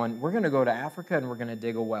 right? They're going, we're going to go to Africa and we're going to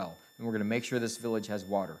dig a well, and we're going to make sure this village has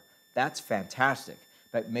water. That's fantastic,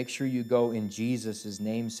 but make sure you go in Jesus'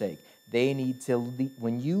 namesake. They need to,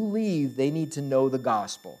 when you leave, they need to know the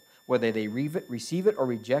gospel. Whether they receive it or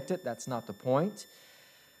reject it, that's not the point.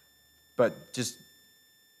 But just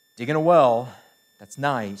digging a well, that's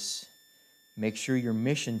nice. Make sure your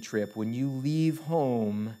mission trip, when you leave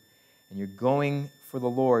home and you're going for the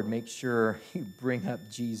Lord, make sure you bring up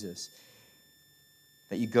Jesus,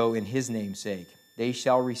 that you go in his namesake. They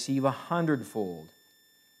shall receive 100-fold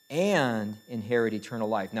and inherit eternal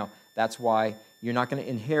life. Now, that's why you're not going to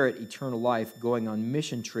inherit eternal life going on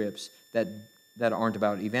mission trips that aren't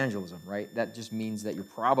about evangelism, right? That just means that you're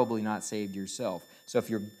probably not saved yourself. So if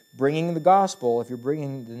you're bringing the gospel, if you're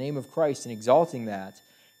bringing the name of Christ and exalting that,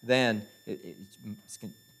 then it's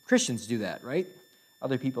Christians do that, right?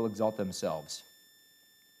 Other people exalt themselves.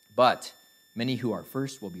 But many who are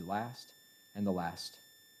first will be last, and the last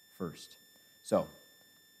first. So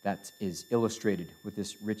that is illustrated with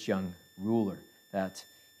this rich young ruler, that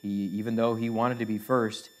even though he wanted to be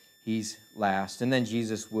first, he's last. And then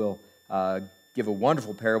Jesus will give a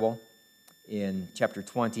wonderful parable in chapter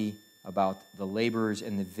 20 about the laborers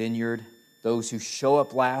in the vineyard. Those who show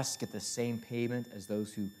up last get the same payment as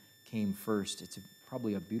those who came first. It's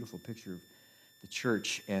probably a beautiful picture of the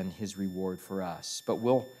church and his reward for us. But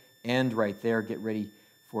we'll end right there, get ready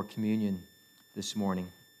for communion this morning.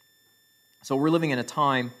 So we're living in a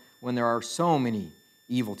time when there are so many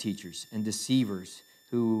evil teachers and deceivers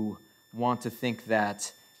who want to think that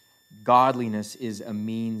godliness is a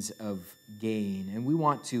means of gain, and we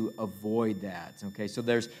want to avoid that. Okay, so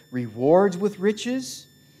there's rewards with riches.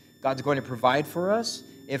 God's going to provide for us.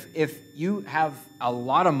 If you have a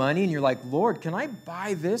lot of money and you're like, Lord, can I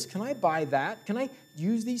buy this? Can I buy that? Can I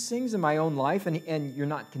use these things in my own life? And you're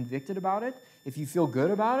not convicted about it. If you feel good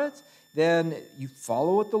about it, then you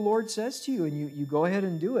follow what the Lord says to you and you go ahead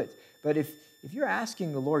and do it. But if you're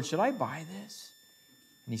asking the Lord, should I buy this?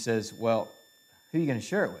 And he says, well, who are you going to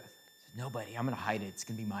share it with? Nobody. I'm going to hide it. It's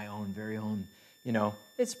going to be my own, very own.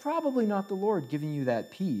 It's probably not the Lord giving you that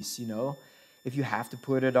peace, If you have to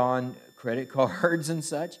put it on credit cards and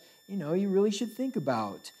such, you really should think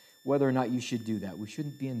about whether or not you should do that. We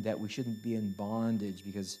shouldn't be in debt. We shouldn't be in bondage,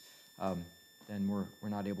 because then we're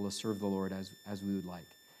not able to serve the Lord as we would like.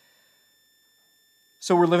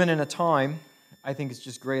 So we're living in a time, I think it's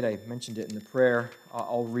just great. I mentioned it in the prayer.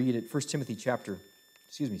 I'll read it. 2 Timothy chapter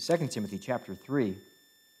 3.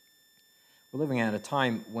 We're living at a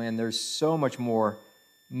time when there's so much more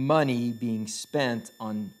money being spent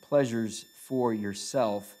on pleasures for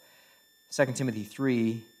yourself. 2 Timothy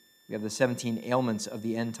 3, we have the 17 ailments of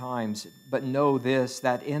the end times. But know this,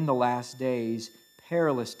 that in the last days,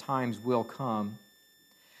 perilous times will come.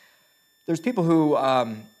 There's people who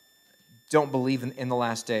don't believe in the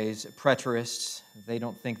last days, preterists. They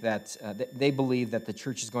don't think that, they believe that the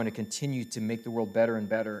church is going to continue to make the world better and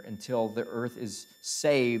better until the earth is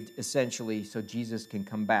saved, essentially, so Jesus can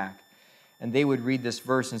come back. And they would read this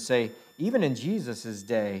verse and say, even in Jesus'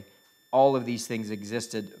 day, all of these things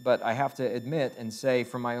existed. But I have to admit and say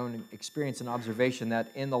from my own experience and observation that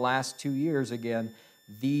in the last 2 years, again,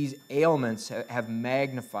 these ailments have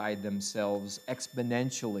magnified themselves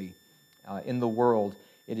exponentially in the world.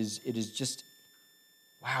 It is just,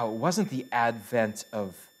 wow, it wasn't the advent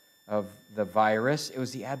of the virus. It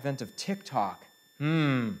was the advent of TikTok.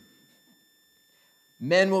 Men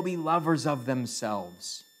will be lovers of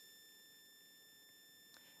themselves.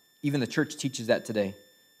 Even the church teaches that today.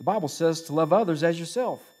 The Bible says to love others as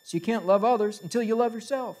yourself. So you can't love others until you love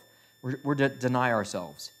yourself. We're to deny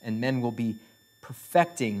ourselves. And men will be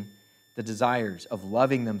perfecting the desires of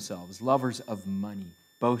loving themselves, lovers of money,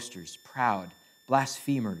 boasters, proud,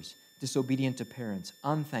 blasphemers, disobedient to parents,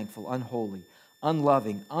 unthankful, unholy,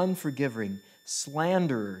 unloving, unforgiving,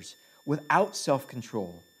 slanderers, without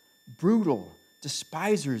self-control, brutal,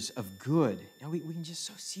 despisers of good. Now we can just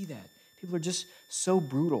so see that. People are just so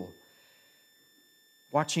brutal.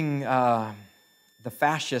 Watching the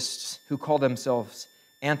fascists who call themselves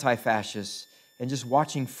anti-fascists, and just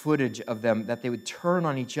watching footage of them, that they would turn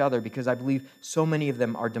on each other, because I believe so many of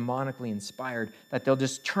them are demonically inspired, that they'll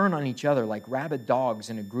just turn on each other like rabid dogs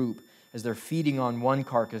in a group. As they're feeding on one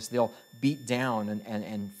carcass, they'll beat down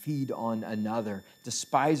and feed on another.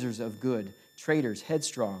 Despisers of good, traitors,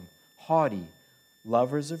 headstrong, haughty,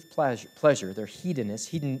 lovers of pleasure. They're hedonists,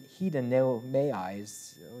 hedonomai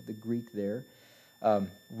is the Greek there,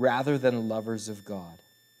 rather than lovers of God.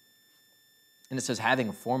 And it says having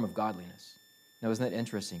a form of godliness. Now, isn't that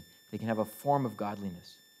interesting? They can have a form of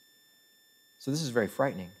godliness. So this is very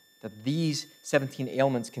frightening, that these 17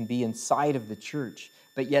 ailments can be inside of the church,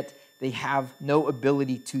 but yet they have no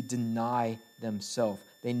ability to deny themselves.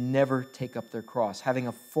 They never take up their cross, having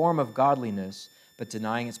a form of godliness, but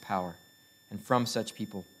denying its power. And from such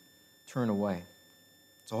people, turn away.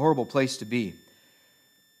 It's a horrible place to be.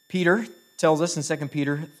 Peter tells us in 2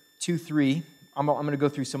 Peter 2:3, I'm going to go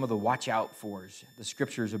through some of the watch out fors, the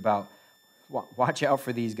scriptures about watch out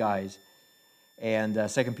for these guys. And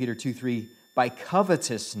 2 Peter 2:3, by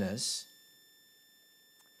covetousness,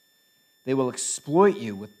 they will exploit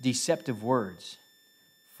you with deceptive words.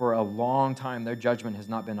 For a long time, their judgment has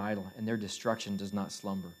not been idle, and their destruction does not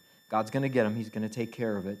slumber. God's going to get them. He's going to take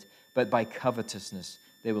care of it. But by covetousness,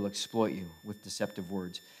 they will exploit you with deceptive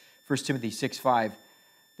words. 1 Timothy 6:5,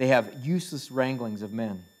 they have useless wranglings of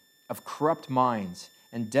men, of corrupt minds,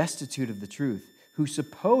 and destitute of the truth, who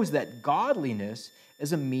suppose that godliness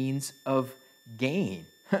is a means of gain.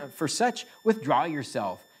 For such, withdraw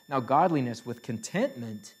yourself. Now, godliness with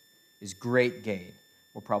contentment is great gain.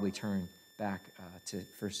 We'll probably turn back to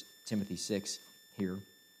 1 Timothy 6 here.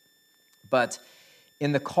 But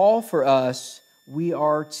in the call for us, we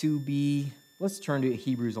are to be, let's turn to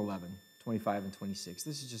Hebrews 11, 25 and 26.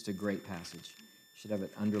 This is just a great passage. You should have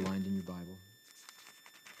it underlined in your Bible.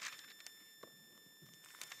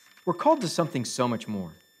 We're called to something so much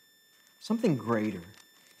more, something greater.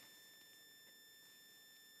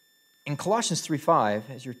 In Colossians 3:5,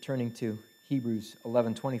 as you're turning to Hebrews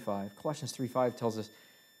 11:25, Colossians 3:5 tells us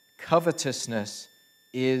covetousness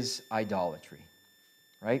is idolatry,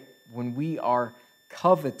 right? When we are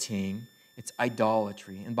coveting, it's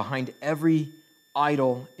idolatry. And behind every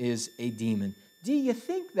idol is a demon. Do you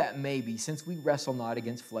think that maybe, since we wrestle not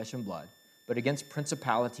against flesh and blood, but against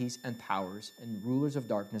principalities and powers and rulers of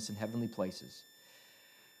darkness in heavenly places,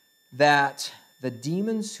 that the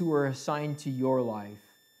demons who are assigned to your life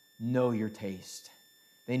know your taste?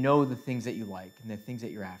 They know the things that you like and the things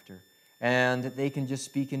that you're after. And they can just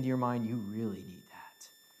speak into your mind, you really need that.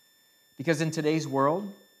 Because in today's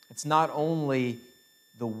world, it's not only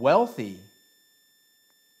the wealthy,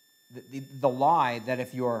 the lie that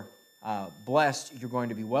if you're blessed, you're going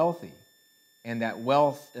to be wealthy, and that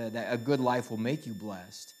wealth, that a good life will make you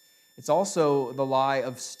blessed. It's also the lie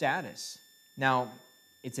of status. Now,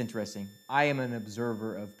 it's interesting. I am an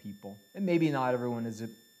observer of people, and maybe not everyone is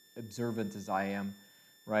observant as I am,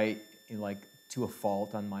 right? Like to a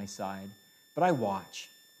fault on my side. But I watch.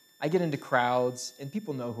 I get into crowds, and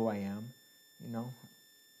people know who I am, you know.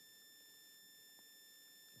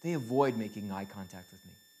 They avoid making eye contact with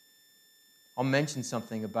me. I'll mention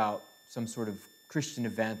something about some sort of Christian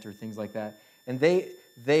event or things like that, and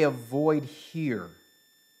they avoid here.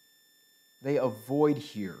 They avoid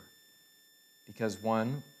here because,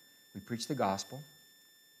 one, we preach the gospel.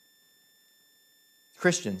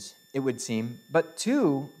 Christians, it would seem. But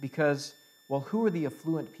two, because, well, who are the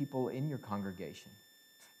affluent people in your congregation?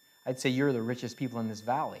 I'd say you're the richest people in this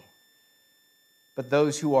valley. But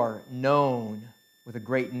those who are known with a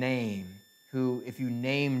great name, who, if you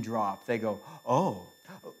name drop, they go, oh,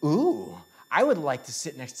 ooh, I would like to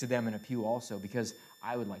sit next to them in a pew also because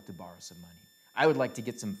I would like to borrow some money. I would like to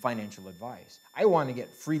get some financial advice. I want to get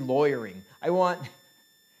free lawyering. I want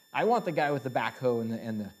the guy with the backhoe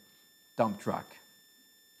and the dump truck.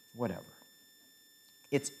 Whatever.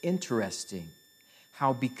 It's interesting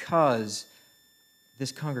how, because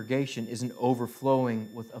this congregation isn't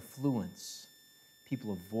overflowing with affluence,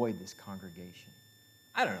 people avoid this congregation.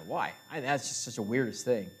 I don't know why. That's just such a weirdest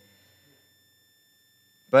thing.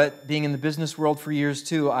 But being in the business world for years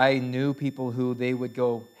too, I knew people who they would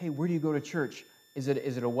go, hey, where do you go to church? Is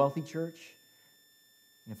it a wealthy church?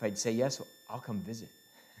 And if I'd say yes, I'll come visit.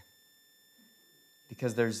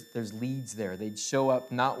 Because there's leads there. They'd show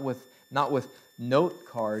up not with note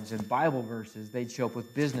cards and Bible verses. They'd show up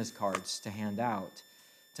with business cards to hand out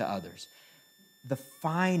to others. The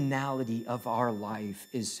finality of our life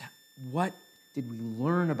is, what did we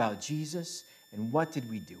learn about Jesus and what did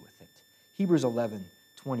we do with it? Hebrews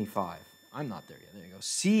 11:25. I'm not there yet. There you go.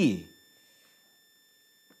 See.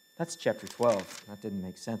 That's chapter 12. That didn't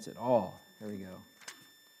make sense at all. There we go.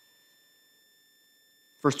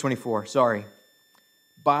 Verse 24. Sorry.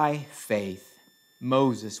 By faith,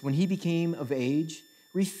 Moses, when he became of age,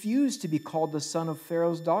 refused to be called the son of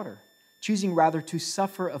Pharaoh's daughter, choosing rather to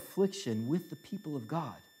suffer affliction with the people of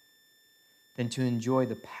God than to enjoy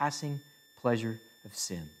the passing pleasure of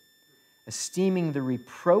sin, esteeming the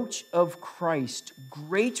reproach of Christ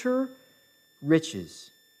greater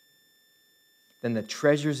riches than the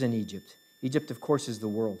treasures in Egypt. Egypt, of course, is the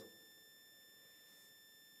world.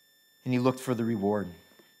 And he looked for the reward.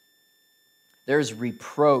 There's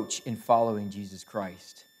reproach in following Jesus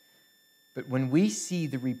Christ. But when we see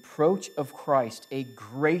the reproach of Christ a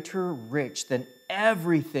greater rich than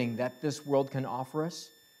everything that this world can offer us,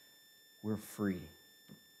 we're free.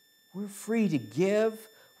 We're free to give.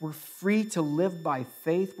 We're free to live by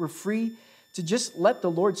faith. We're free to just let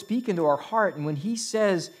the Lord speak into our heart. And when he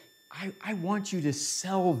says, I want you to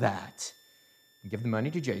sell that, and give the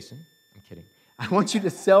money to Jason. I'm kidding. I want you to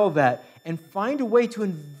sell that and find a way to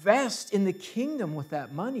invest in the kingdom with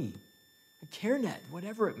that money, a CareNet,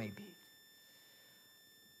 whatever it may be.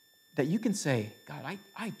 That you can say, God,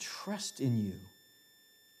 I trust in you.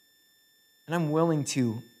 And I'm willing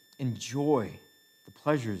to enjoy the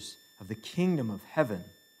pleasures of the kingdom of heaven.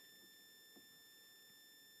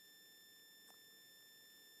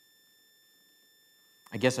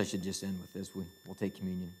 I guess I should just end with this. We'll take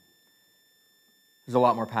communion. There's a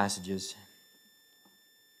lot more passages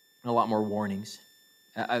and a lot more warnings.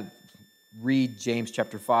 read James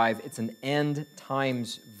chapter 5. It's an end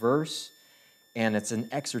times verse, and it's an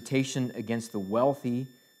exhortation against the wealthy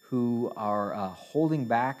who are holding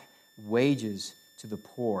back wages to the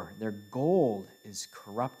poor. Their gold is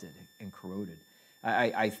corrupted and corroded.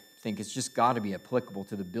 I think it's just got to be applicable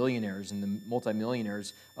to the billionaires and the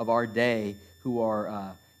multimillionaires of our day who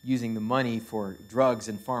are using the money for drugs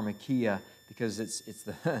and pharmakia, because it's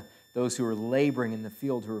the those who are laboring in the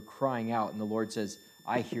field who are crying out, and the Lord says,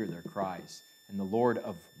 I hear their cries. And the Lord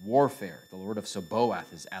of warfare, the Lord of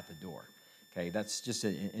Sabaoth, is at the door. Okay, that's just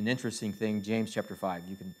an interesting thing. James chapter 5,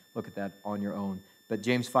 you can look at that on your own. But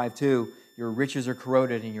James 5:2, your riches are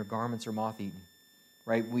corroded and your garments are moth-eaten.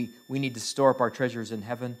 Right? We need to store up our treasures in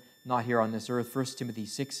heaven, not here on this earth. 1 Timothy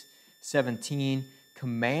 6:17,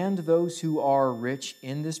 command those who are rich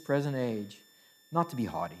in this present age not to be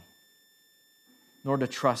haughty, nor to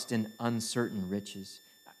trust in uncertain riches.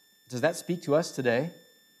 Does that speak to us today?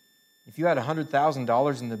 If you had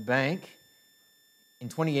 $100,000 in the bank in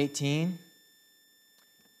 2018,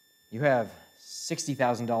 you have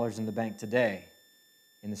 $60,000 in the bank today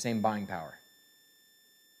in the same buying power.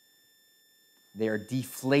 They are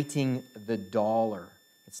deflating the dollar.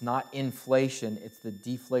 It's not inflation, it's the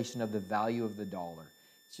deflation of the value of the dollar.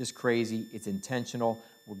 It's just crazy. It's intentional.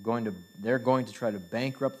 They're going to try to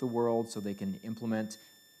bankrupt the world so they can implement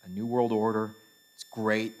a new world order. It's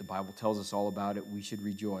great. The Bible tells us all about it. We should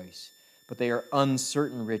rejoice. But they are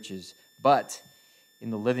uncertain riches. Nor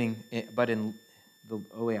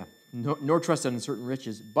trust in uncertain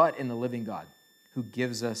riches, but in the living God, who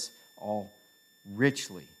gives us all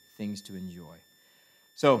richly things to enjoy.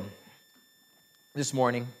 So, this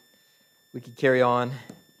morning, we could carry on,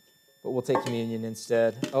 but we'll take communion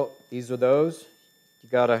instead. Oh, these are those. You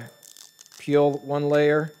got to peel one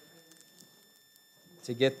layer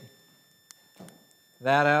to get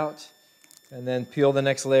that out, and then peel the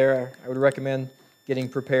next layer. I would recommend getting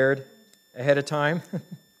prepared ahead of time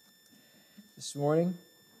this morning.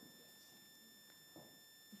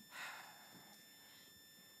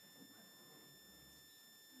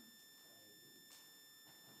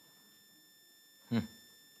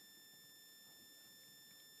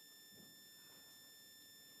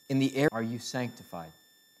 In the area, are you sanctified?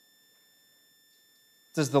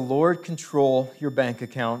 Does the Lord control your bank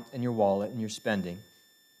account and your wallet and your spending?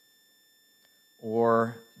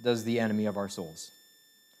 Or does the enemy of our souls?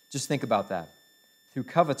 Just think about that. Through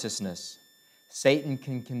covetousness, Satan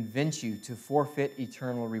can convince you to forfeit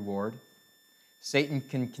eternal reward. Satan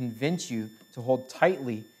can convince you to hold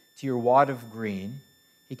tightly to your wad of green.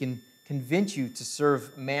 He can convince you to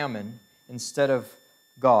serve mammon instead of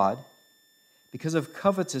God. Because of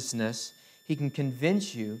covetousness, he can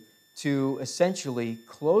convince you to essentially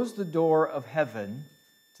close the door of heaven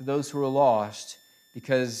to those who are lost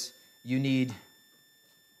because you need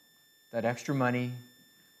that extra money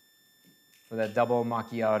for that double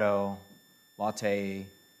macchiato latte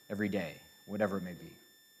every day, whatever it may be.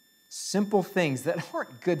 Simple things that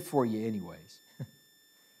aren't good for you anyways.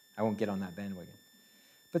 I won't get on that bandwagon.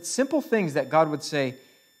 But simple things that God would say,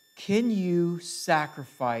 can you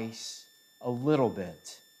sacrifice a little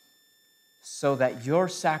bit so that your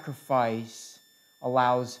sacrifice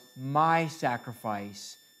allows my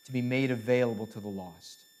sacrifice to be made available to the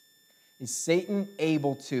lost? Is Satan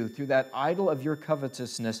able to, through that idol of your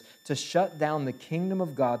covetousness, to shut down the kingdom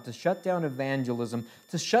of God, to shut down evangelism,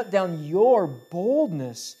 to shut down your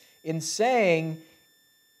boldness in saying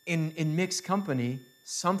in mixed company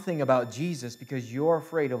something about Jesus because you're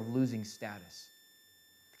afraid of losing status,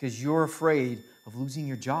 because you're afraid of losing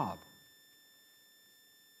your job?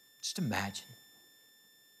 Just imagine.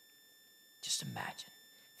 Just imagine.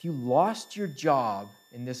 If you lost your job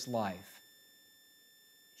in this life,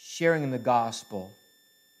 sharing in the gospel,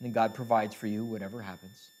 and then God provides for you whatever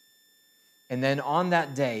happens. And then on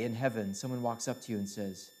that day in heaven, someone walks up to you and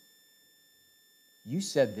says, you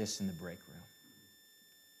said this in the break room.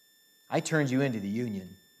 I turned you into the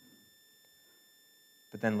union.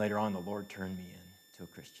 But then later on, the Lord turned me into a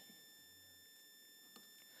Christian.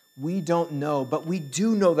 We don't know, but we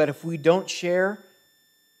do know that if we don't share,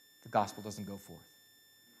 the gospel doesn't go forth.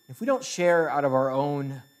 If we don't share out of our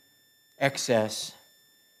own excess,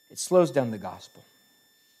 it slows down the gospel.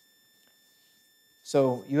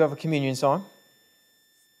 So you have a communion song.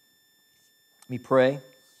 Let me pray.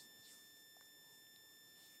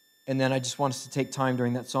 And then I just want us to take time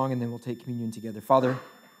during that song, and then we'll take communion together. Father,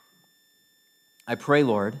 I pray,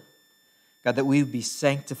 Lord, God, that we would be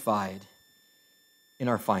sanctified in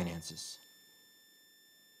our finances.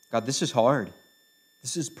 God, this is hard.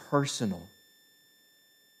 This is personal.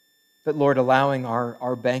 But Lord, allowing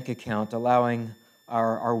our bank account, allowing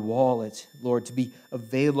our wallet, Lord, to be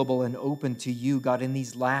available and open to you, God, in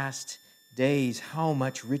these last days. How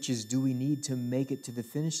much riches do we need to make it to the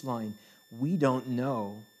finish line? We don't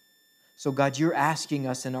know. So, God, you're asking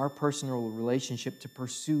us in our personal relationship to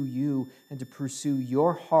pursue you and to pursue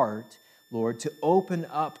your heart, Lord, to open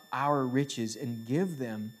up our riches and give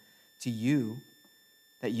them to you,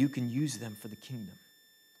 that you can use them for the kingdom.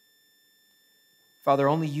 Father,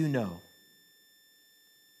 only you know.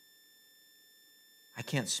 I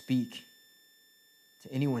can't speak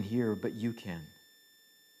to anyone here, but you can.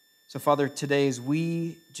 So, Father, today as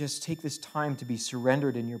we just take this time to be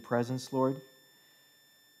surrendered in your presence, Lord,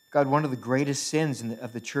 God, one of the greatest sins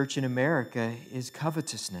of the church in America is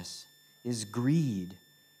covetousness, is greed,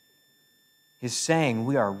 is saying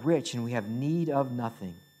we are rich and we have need of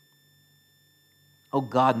nothing. Oh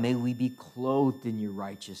God, may we be clothed in your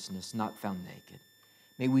righteousness, not found naked.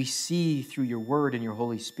 May we see through your word and your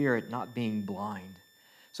Holy Spirit, not being blind.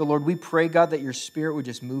 So Lord, we pray, God, that your Spirit would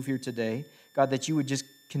just move here today. God, that you would just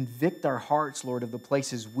convict our hearts, Lord, of the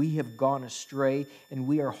places we have gone astray and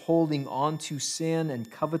we are holding on to sin and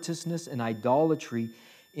covetousness and idolatry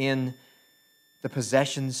in the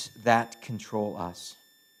possessions that control us.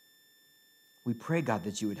 We pray, God,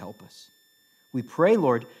 that you would help us. We pray,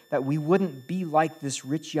 Lord, that we wouldn't be like this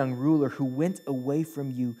rich young ruler who went away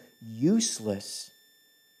from you useless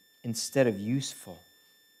instead of useful.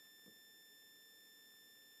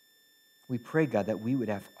 We pray, God, that we would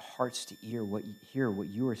have hearts to hear what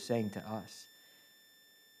you are saying to us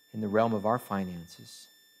in the realm of our finances,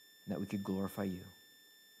 and that we could glorify you.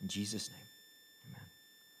 In Jesus' name, amen.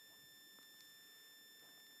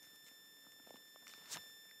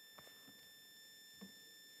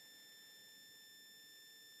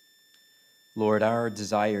 Lord, our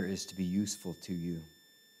desire is to be useful to you.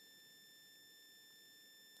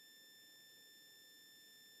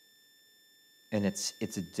 And it's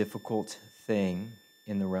a difficult thing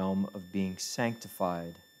in the realm of being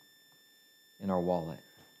sanctified in our wallet.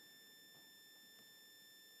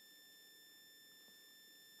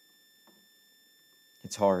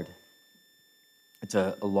 It's hard. It's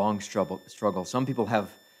a long struggle. Some people have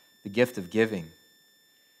the gift of giving.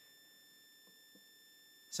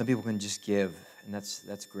 Some people can just give, and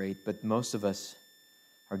that's great. But most of us,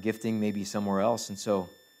 our gifting may be somewhere else. And so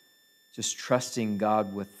just trusting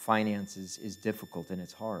God with finances is difficult and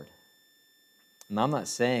it's hard. And I'm not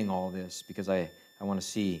saying all this because I want to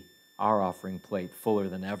see our offering plate fuller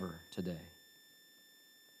than ever today.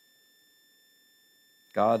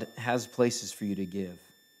 God has places for you to give.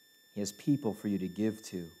 He has people for you to give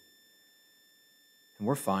to. And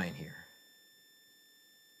we're fine here.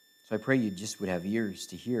 So I pray you just would have ears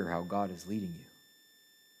to hear how God is leading you.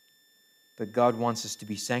 But God wants us to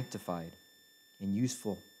be sanctified and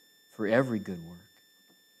useful for every good work.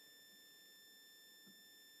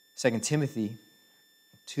 2 Timothy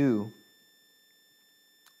 2,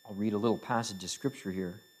 I'll read a little passage of scripture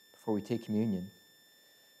here before we take communion.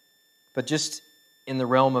 But just in the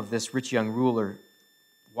realm of this rich young ruler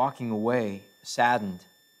walking away saddened,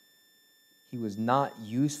 he was not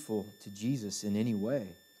useful to Jesus in any way.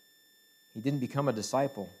 He didn't become a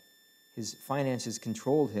disciple. His finances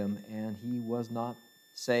controlled him, and he was not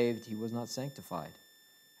saved. He was not sanctified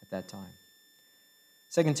at that time.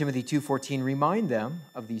 2 Timothy 2:14, remind them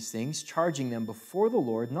of these things, charging them before the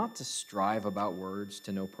Lord not to strive about words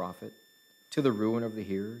to no profit, to the ruin of the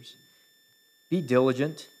hearers. Be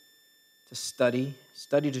diligent to study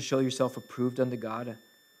to show yourself approved unto God, a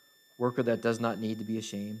worker that does not need to be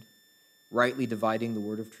ashamed, rightly dividing the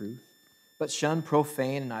word of truth. But shun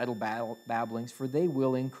profane and idle babblings, for they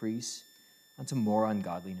will increase unto more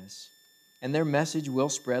ungodliness. And their message will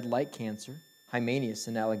spread like cancer. Hymenaeus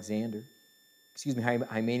and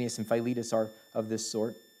Philetus are of this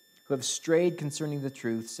sort, who have strayed concerning the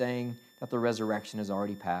truth, saying that the resurrection is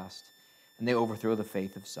already past, and they overthrow the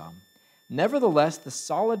faith of some. Nevertheless, the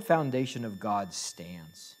solid foundation of God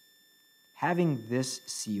stands. Having this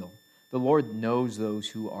seal, the Lord knows those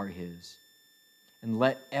who are his. And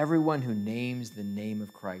let everyone who names the name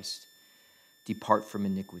of Christ depart from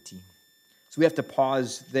iniquity. So we have to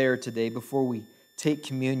pause there today before we take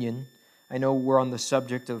communion. I know we're on the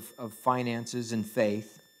subject of finances and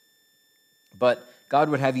faith, but God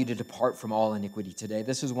would have you to depart from all iniquity today.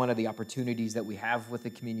 This is one of the opportunities that we have with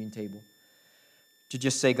the communion table. To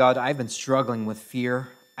just say, God, I've been struggling with fear.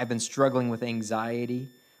 I've been struggling with anxiety.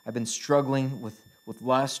 I've been struggling with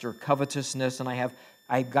lust or covetousness, and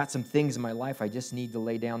I've got some things in my life I just need to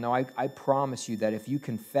lay down. Now, I promise you that if you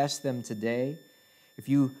confess them today, if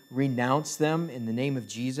you renounce them in the name of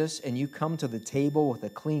Jesus and you come to the table with a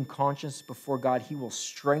clean conscience before God, He will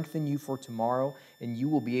strengthen you for tomorrow, and you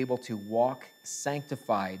will be able to walk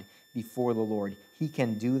sanctified before the Lord. He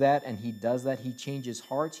can do that, and He does that. He changes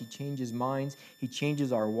hearts, He changes minds, He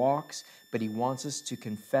changes our walks, but He wants us to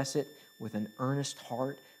confess it with an earnest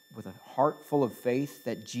heart, with a heart full of faith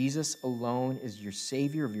that Jesus alone is your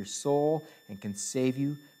Savior of your soul and can save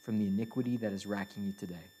you from the iniquity that is racking you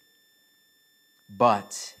today.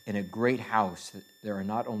 But in a great house, there are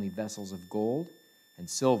not only vessels of gold and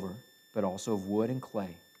silver, but also of wood and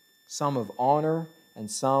clay, some of honor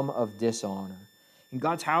and some of dishonor. In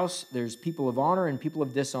God's house, there's people of honor and people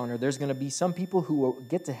of dishonor. There's going to be some people who will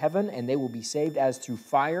get to heaven and they will be saved as through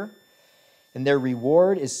fire, and their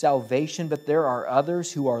reward is salvation. But there are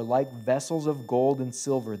others who are like vessels of gold and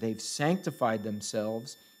silver. They've sanctified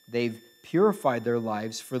themselves. They've purified their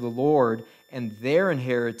lives for the Lord, and their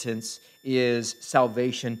inheritance is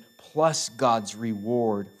salvation plus God's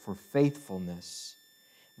reward for faithfulness.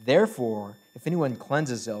 Therefore, if anyone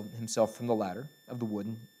cleanses himself from the latter of the wood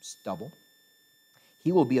and stubble,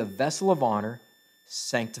 he will be a vessel of honor,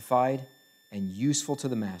 sanctified and useful to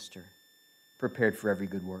the master, prepared for every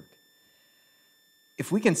good work.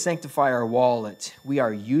 If we can sanctify our wallet, we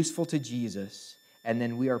are useful to Jesus, and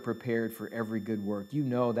then we are prepared for every good work. You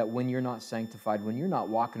know that when you're not sanctified, when you're not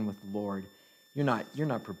walking with the Lord, you're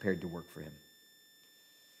not prepared to work for Him.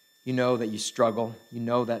 You know that you struggle. You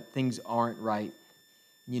know that things aren't right.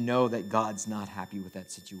 You know that God's not happy with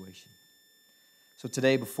that situation. So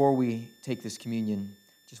today, before we take this communion,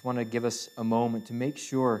 just want to give us a moment to make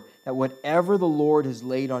sure that whatever the Lord has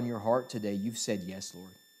laid on your heart today, you've said, yes,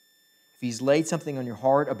 Lord. If He's laid something on your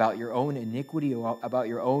heart about your own iniquity, about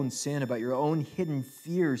your own sin, about your own hidden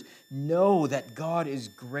fears, know that God is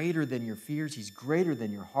greater than your fears. He's greater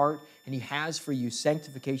than your heart, and He has for you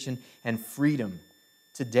sanctification and freedom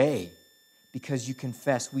today because you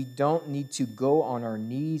confess. We don't need to go on our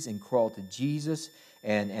knees and crawl to Jesus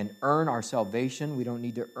and earn our salvation. We don't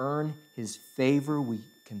need to earn His favor. We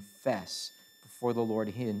confess before the Lord.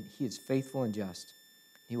 He is faithful and just.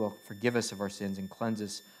 He will forgive us of our sins and cleanse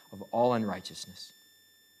us of all unrighteousness.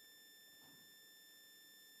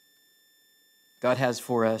 God has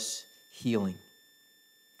for us healing.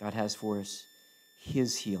 God has for us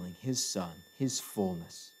His healing, His Son, His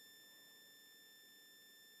fullness.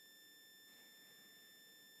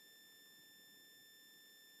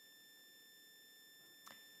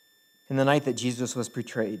 In the night that Jesus was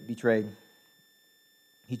betrayed,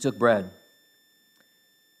 He took bread.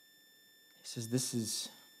 He says, "This is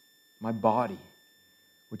my body,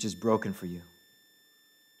 which is broken for you.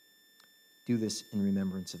 Do this in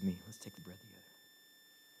remembrance of me." Let's take the bread together.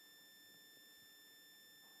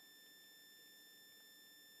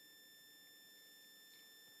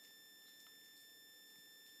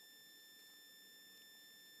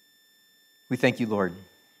 We thank you, Lord,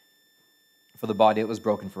 for the body that was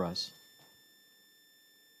broken for us.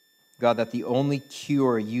 God, that the only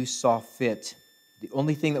cure you saw fit, the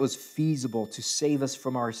only thing that was feasible to save us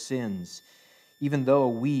from our sins, even though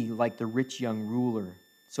we, like the rich young ruler,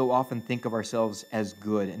 so often think of ourselves as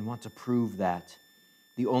good and want to prove that,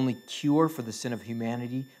 the only cure for the sin of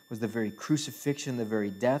humanity was the very crucifixion, the very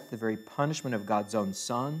death, the very punishment of God's own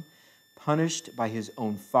Son, punished by His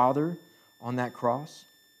own Father on that cross.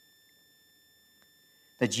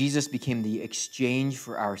 That Jesus became the exchange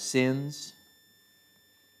for our sins.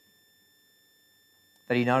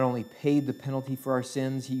 That He not only paid the penalty for our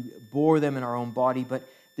sins, He bore them in our own body, but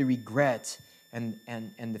the regret and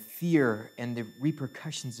the fear and the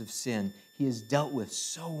repercussions of sin, He has dealt with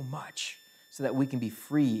so much so that we can be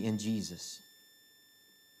free in Jesus.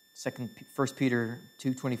 1 Peter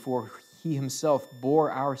 2:24, He Himself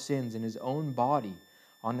bore our sins in His own body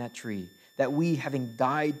on that tree, that we, having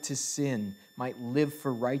died to sin, might live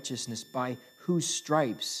for righteousness, by whose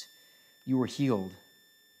stripes you were healed.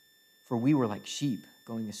 For we were like sheep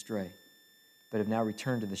going astray, but have now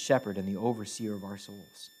returned to the shepherd and the overseer of our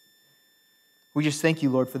souls. We just thank you,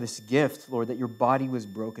 Lord, for this gift, Lord, that your body was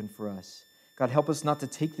broken for us. God, help us not to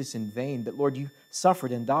take this in vain, but Lord, you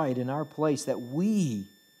suffered and died in our place that we,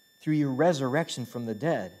 through your resurrection from the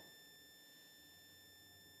dead,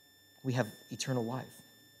 we have eternal life.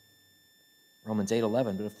 Romans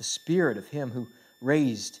 8:11, but if the Spirit of Him who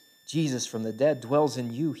raised Jesus from the dead dwells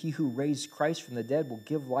in you, He who raised Christ from the dead will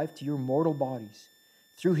give life to your mortal bodies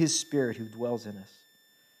through His Spirit who dwells in us.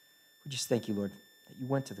 We just thank you, Lord, that you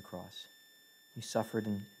went to the cross. You suffered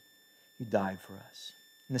and you died for us.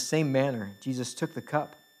 In the same manner, Jesus took the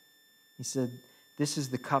cup. He said, "This is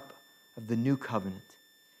the cup of the new covenant.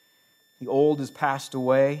 The old is passed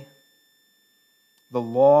away. The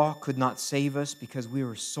law could not save us because we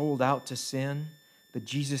were sold out to sin, but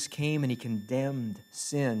Jesus came and he condemned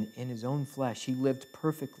sin in his own flesh. He lived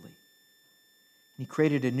perfectly. He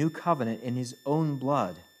created a new covenant in his own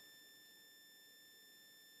blood.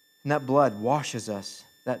 And that blood washes us.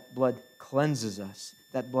 That blood cleanses us.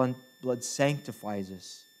 That blood sanctifies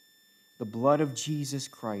us. The blood of Jesus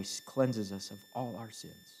Christ cleanses us of all our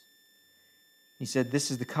sins. He said,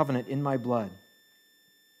 "This is the covenant in my blood,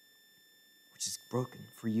 which is broken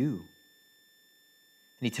for you."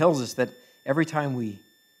 And he tells us that every time we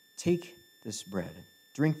take this bread,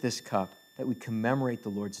 drink this cup, that we commemorate the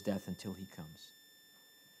Lord's death until he comes.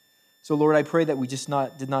 So, Lord, I pray that we did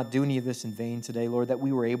not do any of this in vain today, Lord, that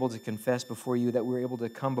we were able to confess before you, that we were able to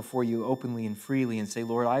come before you openly and freely and say,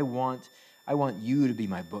 Lord, I want you to be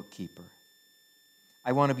my bookkeeper.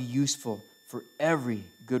 I want to be useful for every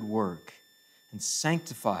good work and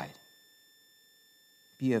sanctified.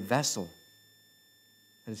 Be a vessel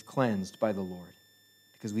that is cleansed by the Lord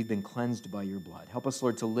because we've been cleansed by your blood. Help us,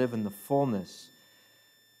 Lord, to live in the fullness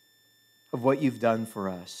of what you've done for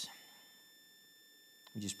us.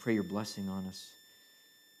 We just pray your blessing on us.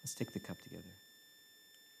 Let's take the cup together.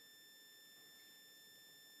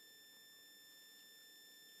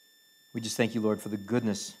 We just thank you, Lord, for the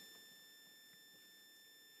goodness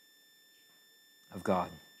of God.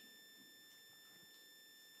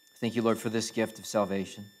 Thank you, Lord, for this gift of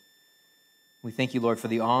salvation. We thank you, Lord, for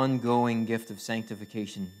the ongoing gift of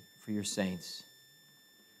sanctification for your saints.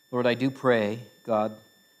 Lord, I do pray, God,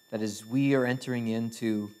 that as we are entering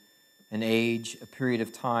into an age, a period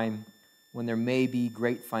of time when there may be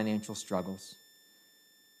great financial struggles,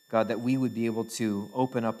 God, that we would be able to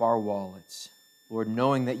open up our wallets, Lord,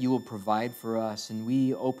 knowing that you will provide for us, and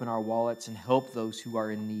we open our wallets and help those who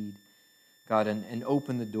are in need, God, and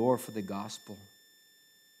open the door for the gospel.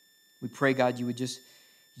 We pray, God, you would just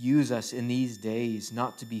use us in these days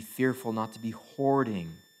not to be fearful, not to be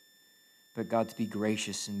hoarding, but, God, to be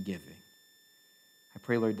gracious and giving. I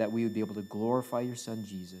pray, Lord, that we would be able to glorify your Son,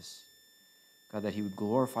 Jesus. God, that he would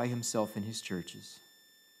glorify himself in his churches.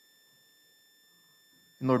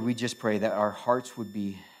 And Lord, we just pray that our hearts would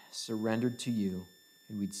be surrendered to you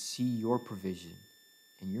and we'd see your provision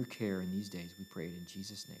and your care in these days. We pray it in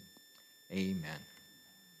Jesus' name. Amen.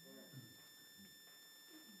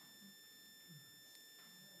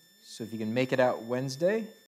 So if you can make it out Wednesday,